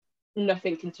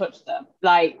nothing can touch them.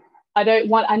 Like,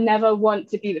 I never want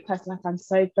to be the person like, I'm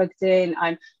so plugged in.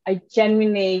 I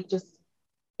genuinely just,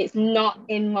 it's not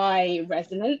in my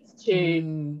resonance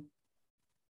to,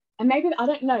 and maybe, I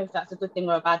don't know if that's a good thing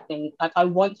or a bad thing. Like, I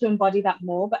want to embody that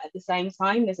more, but at the same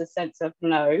time, there's a sense of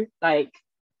no, like,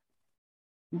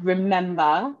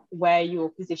 remember where you're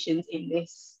positioned in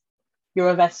this.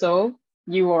 You're a vessel,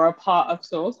 you are a part of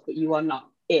source, but you are not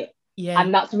it. Yeah.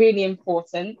 And that's really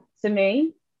important to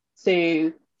me,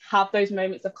 to have those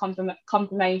moments of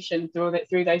confirmation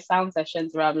through those sound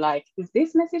sessions where I'm like, is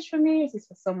this message for me? Is this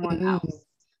for someone else?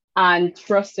 And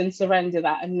trust and surrender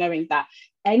that, and knowing that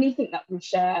anything that we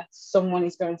share, someone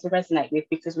is going to resonate with,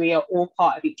 because we are all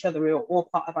part of each other. We are all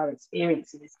part of our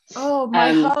experiences. Oh,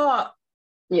 my heart.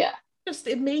 Yeah. Just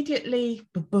immediately,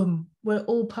 boom, we're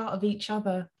all part of each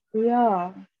other. We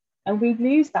are. And we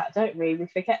lose that, don't we? We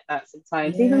forget that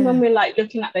sometimes. Yeah. Even when we're like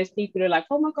looking at those people who are like,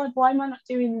 oh my God, why am I not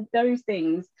doing those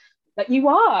things? Like,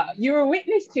 you're a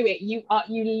witness to it. You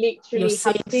literally you're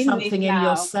seeing have seen something in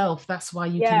yourself. That's why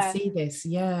you can see this.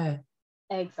 Yeah.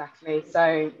 Exactly.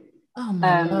 So, oh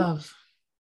my love.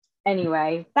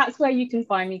 Anyway, that's where you can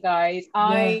find me, guys.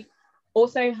 I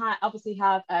also obviously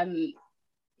have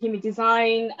Human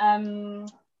Design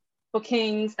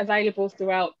bookings available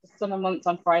throughout the summer months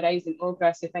on Fridays in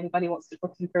August. If anybody wants to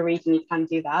book in for a reading, you can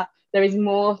do that. There is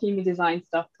more Human Design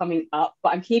stuff coming up,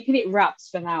 but I'm keeping it wraps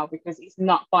for now because it's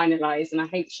not finalized, and I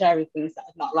hate sharing things that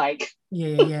are not like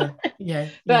But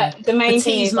the main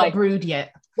thing is, not like, brewed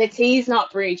yet. The tea's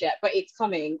not brewed yet, but it's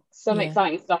coming. Some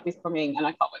exciting stuff is coming, and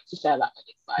I can't wait to share that.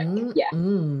 It's like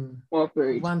more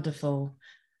brewed. Wonderful.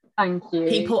 Thank you.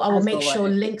 People, I will make sure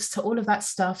links to all of that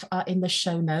stuff are in the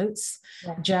show notes.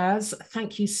 Jazz,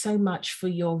 thank you so much for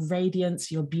your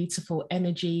radiance, your beautiful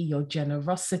energy, your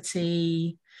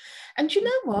generosity. And you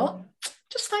know what?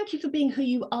 Just thank you for being who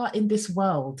you are in this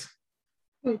world.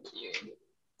 Thank you.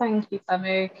 Thank you,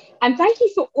 Tamu. And thank you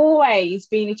for always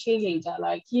being a cheerleader.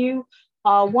 Like, you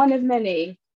are one of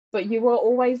many, but you were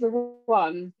always the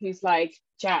one who's like,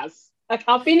 Jazz. Like,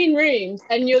 I've been in rooms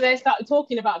and you're there started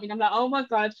talking about me, and I'm like, oh my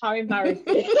God, how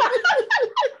embarrassing.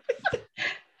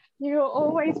 You're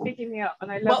always picking me up, and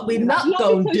I love what we're not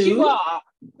going to do. You are,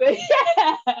 but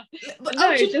but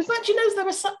you know, there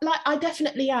was like, I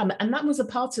definitely am, and that was a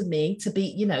part of me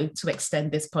to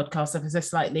extend this podcast ever so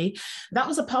slightly. That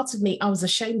was a part of me I was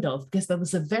ashamed of, because there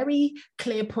was a very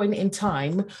clear point in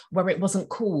time where it wasn't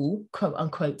cool, quote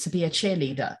unquote, to be a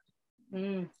cheerleader.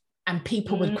 And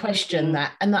people would question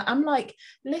that. And I'm like,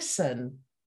 listen,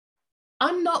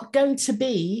 I'm not going to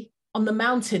be on the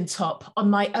mountaintop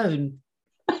on my own.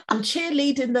 I'm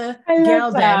cheerleading the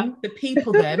girl them, the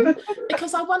people them,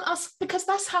 because I want us, because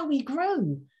that's how we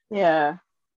grow. Yeah.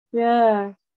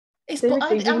 Yeah.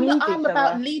 I'm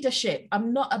about leadership.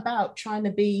 I'm not about trying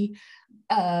to be,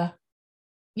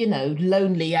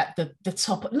 lonely at the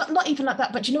top. Not even like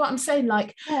that, but you know what I'm saying?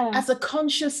 Like, as a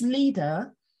conscious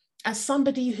leader, as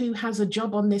somebody who has a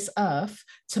job on this earth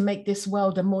to make this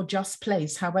world a more just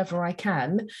place, however I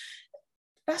can,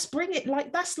 come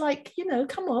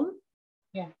on.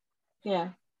 Yeah.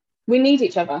 We need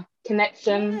each other.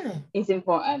 Connection is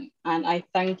important. And I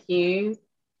thank you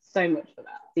so much for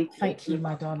that. Thank you,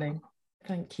 my darling.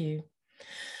 Thank you.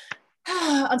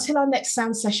 Until our next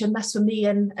sound session, that's for me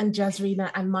and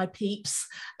Jazreena and my peeps.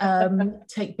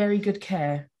 Take very good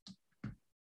care.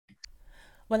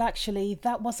 Well, actually,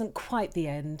 that wasn't quite the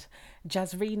end.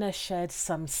 Jazreena shared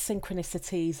some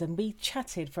synchronicities, and we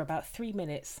chatted for about 3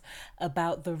 minutes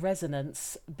about the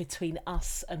resonance between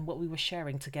us and what we were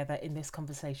sharing together in this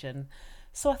conversation.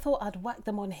 So I thought I'd whack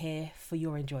them on here for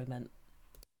your enjoyment.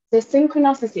 The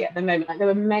synchronicity at the moment, like, there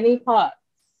were many parts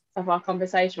of our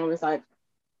conversation where it was like,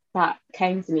 that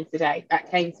came to me today,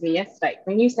 that came to me yesterday.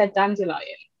 When you said dandelion,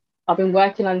 I've been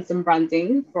working on some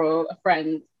branding for a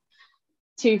friend,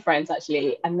 two friends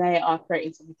actually, and they are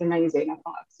creating something amazing. I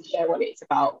can't actually share what it's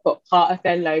about, but part of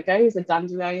their logo is a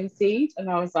dandelion seed, and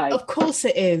I was like, of course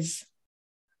it is.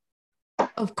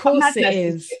 Of course it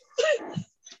is.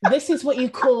 This is what you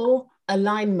call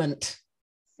alignment.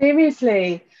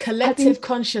 Seriously. Collective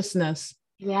consciousness.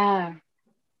 Yeah.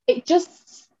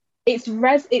 It's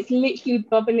literally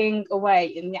bubbling away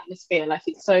in the atmosphere. Like,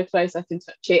 it's so close I can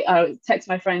touch it. I texted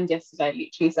my friend yesterday,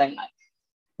 literally saying, like,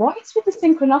 what is with the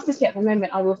synchronicity at the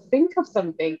moment? I will think of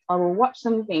something, I will watch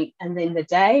something, and then the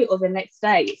day or the next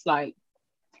day, it's like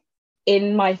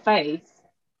in my face.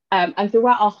 And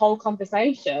throughout our whole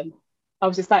conversation, I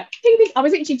was just like, ding, ding. I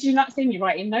was actually, did you not see me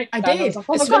writing notes? I did. I was like,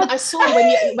 oh my God. I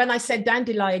saw when I said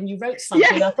dandelion, you wrote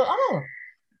something. Yeah. I thought, oh.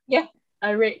 Yeah,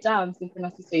 I wrote down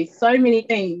synchronicity. So many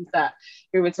things that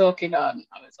we were talking on.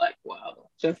 I was like, wow,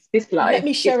 just this life. Let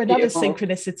me share another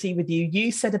synchronicity with you.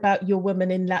 You said about your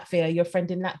woman in Latvia, your friend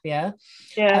in Latvia.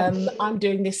 Yeah. I'm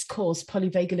doing this course,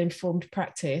 Polyvagal Informed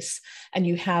Practice, and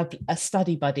you have a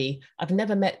study buddy. I've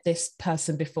never met this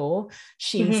person before.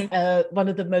 She's one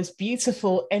of the most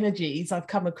beautiful energies I've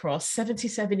come across,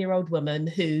 77-year-old woman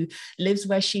who lives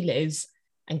where she lives.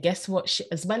 And guess what? She,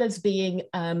 as well as being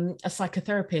a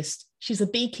psychotherapist, she's a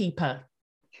beekeeper.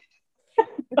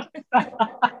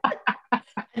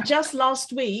 Just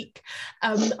last week,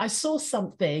 I saw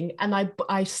something and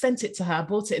I sent it to her. I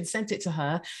bought it and sent it to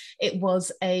her. It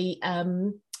was a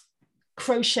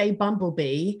crochet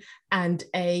bumblebee and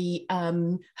a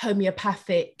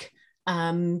homeopathic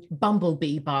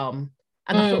bumblebee balm.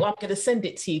 And I thought, well, I'm going to send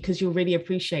it to you because you'll really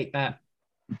appreciate that.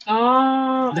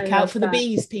 Oh, look out for the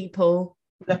bees, people.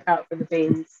 Look out for the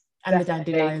bees. And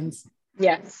Definitely. The dandelions.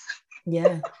 Yes.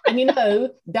 Yeah. And you know,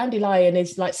 dandelion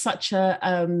is like such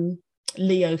a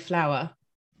Leo flower.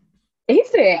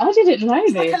 Is it? I didn't know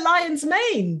it's this. Like a lion's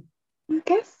mane. I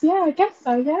guess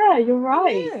so. Yeah, you're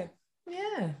right.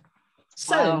 Yeah.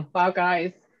 So, wow,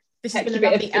 guys. This has been a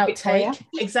lovely outtake.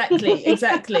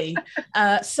 Exactly.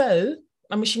 So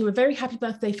I'm wishing you a very happy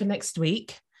birthday for next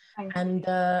week. And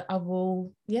I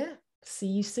will, see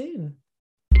you soon.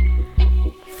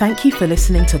 Thank you for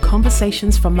listening to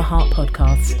Conversations from the Heart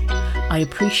podcast. I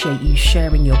appreciate you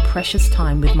sharing your precious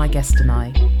time with my guest and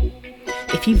I.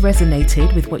 If you've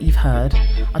resonated with what you've heard,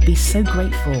 I'd be so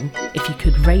grateful if you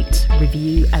could rate,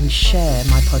 review, and share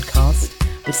my podcast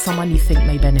with someone you think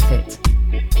may benefit.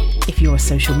 If you're a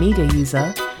social media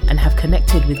user and have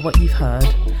connected with what you've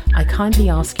heard, I kindly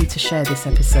ask you to share this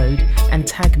episode and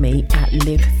tag me at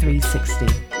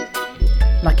Live360.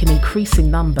 Like an increasing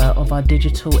number of our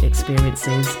digital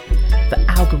experiences, the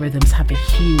algorithms have a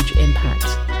huge impact.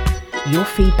 Your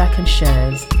feedback and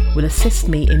shares will assist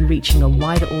me in reaching a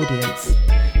wider audience,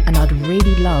 and I'd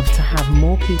really love to have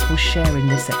more people sharing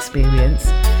this experience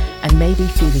and maybe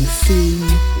feeling seen,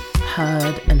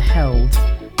 heard, and held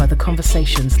by the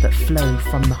conversations that flow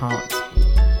from the heart.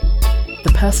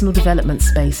 The personal development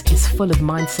space is full of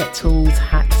mindset tools,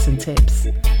 hacks, and tips,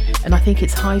 and I think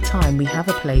it's high time we have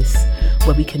a place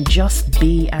where we can just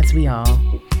be as we are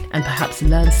and perhaps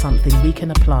learn something we can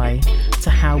apply to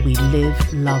how we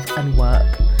live, love, and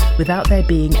work without there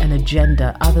being an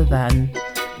agenda other than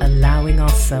allowing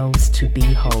ourselves to be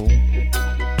whole.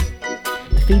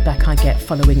 The feedback I get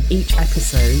following each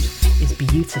episode is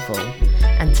beautiful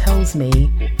and tells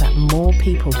me that more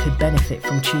people could benefit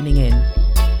from tuning in.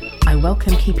 I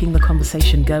welcome keeping the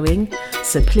conversation going,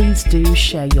 so please do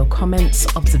share your comments,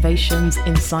 observations,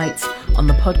 insights on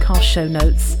the podcast show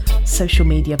notes, social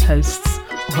media posts,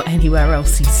 or anywhere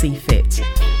else you see fit.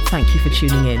 Thank you for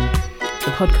tuning in.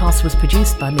 The podcast was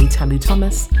produced by me, Tamu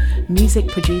Thomas, music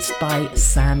produced by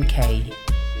Sam Kay.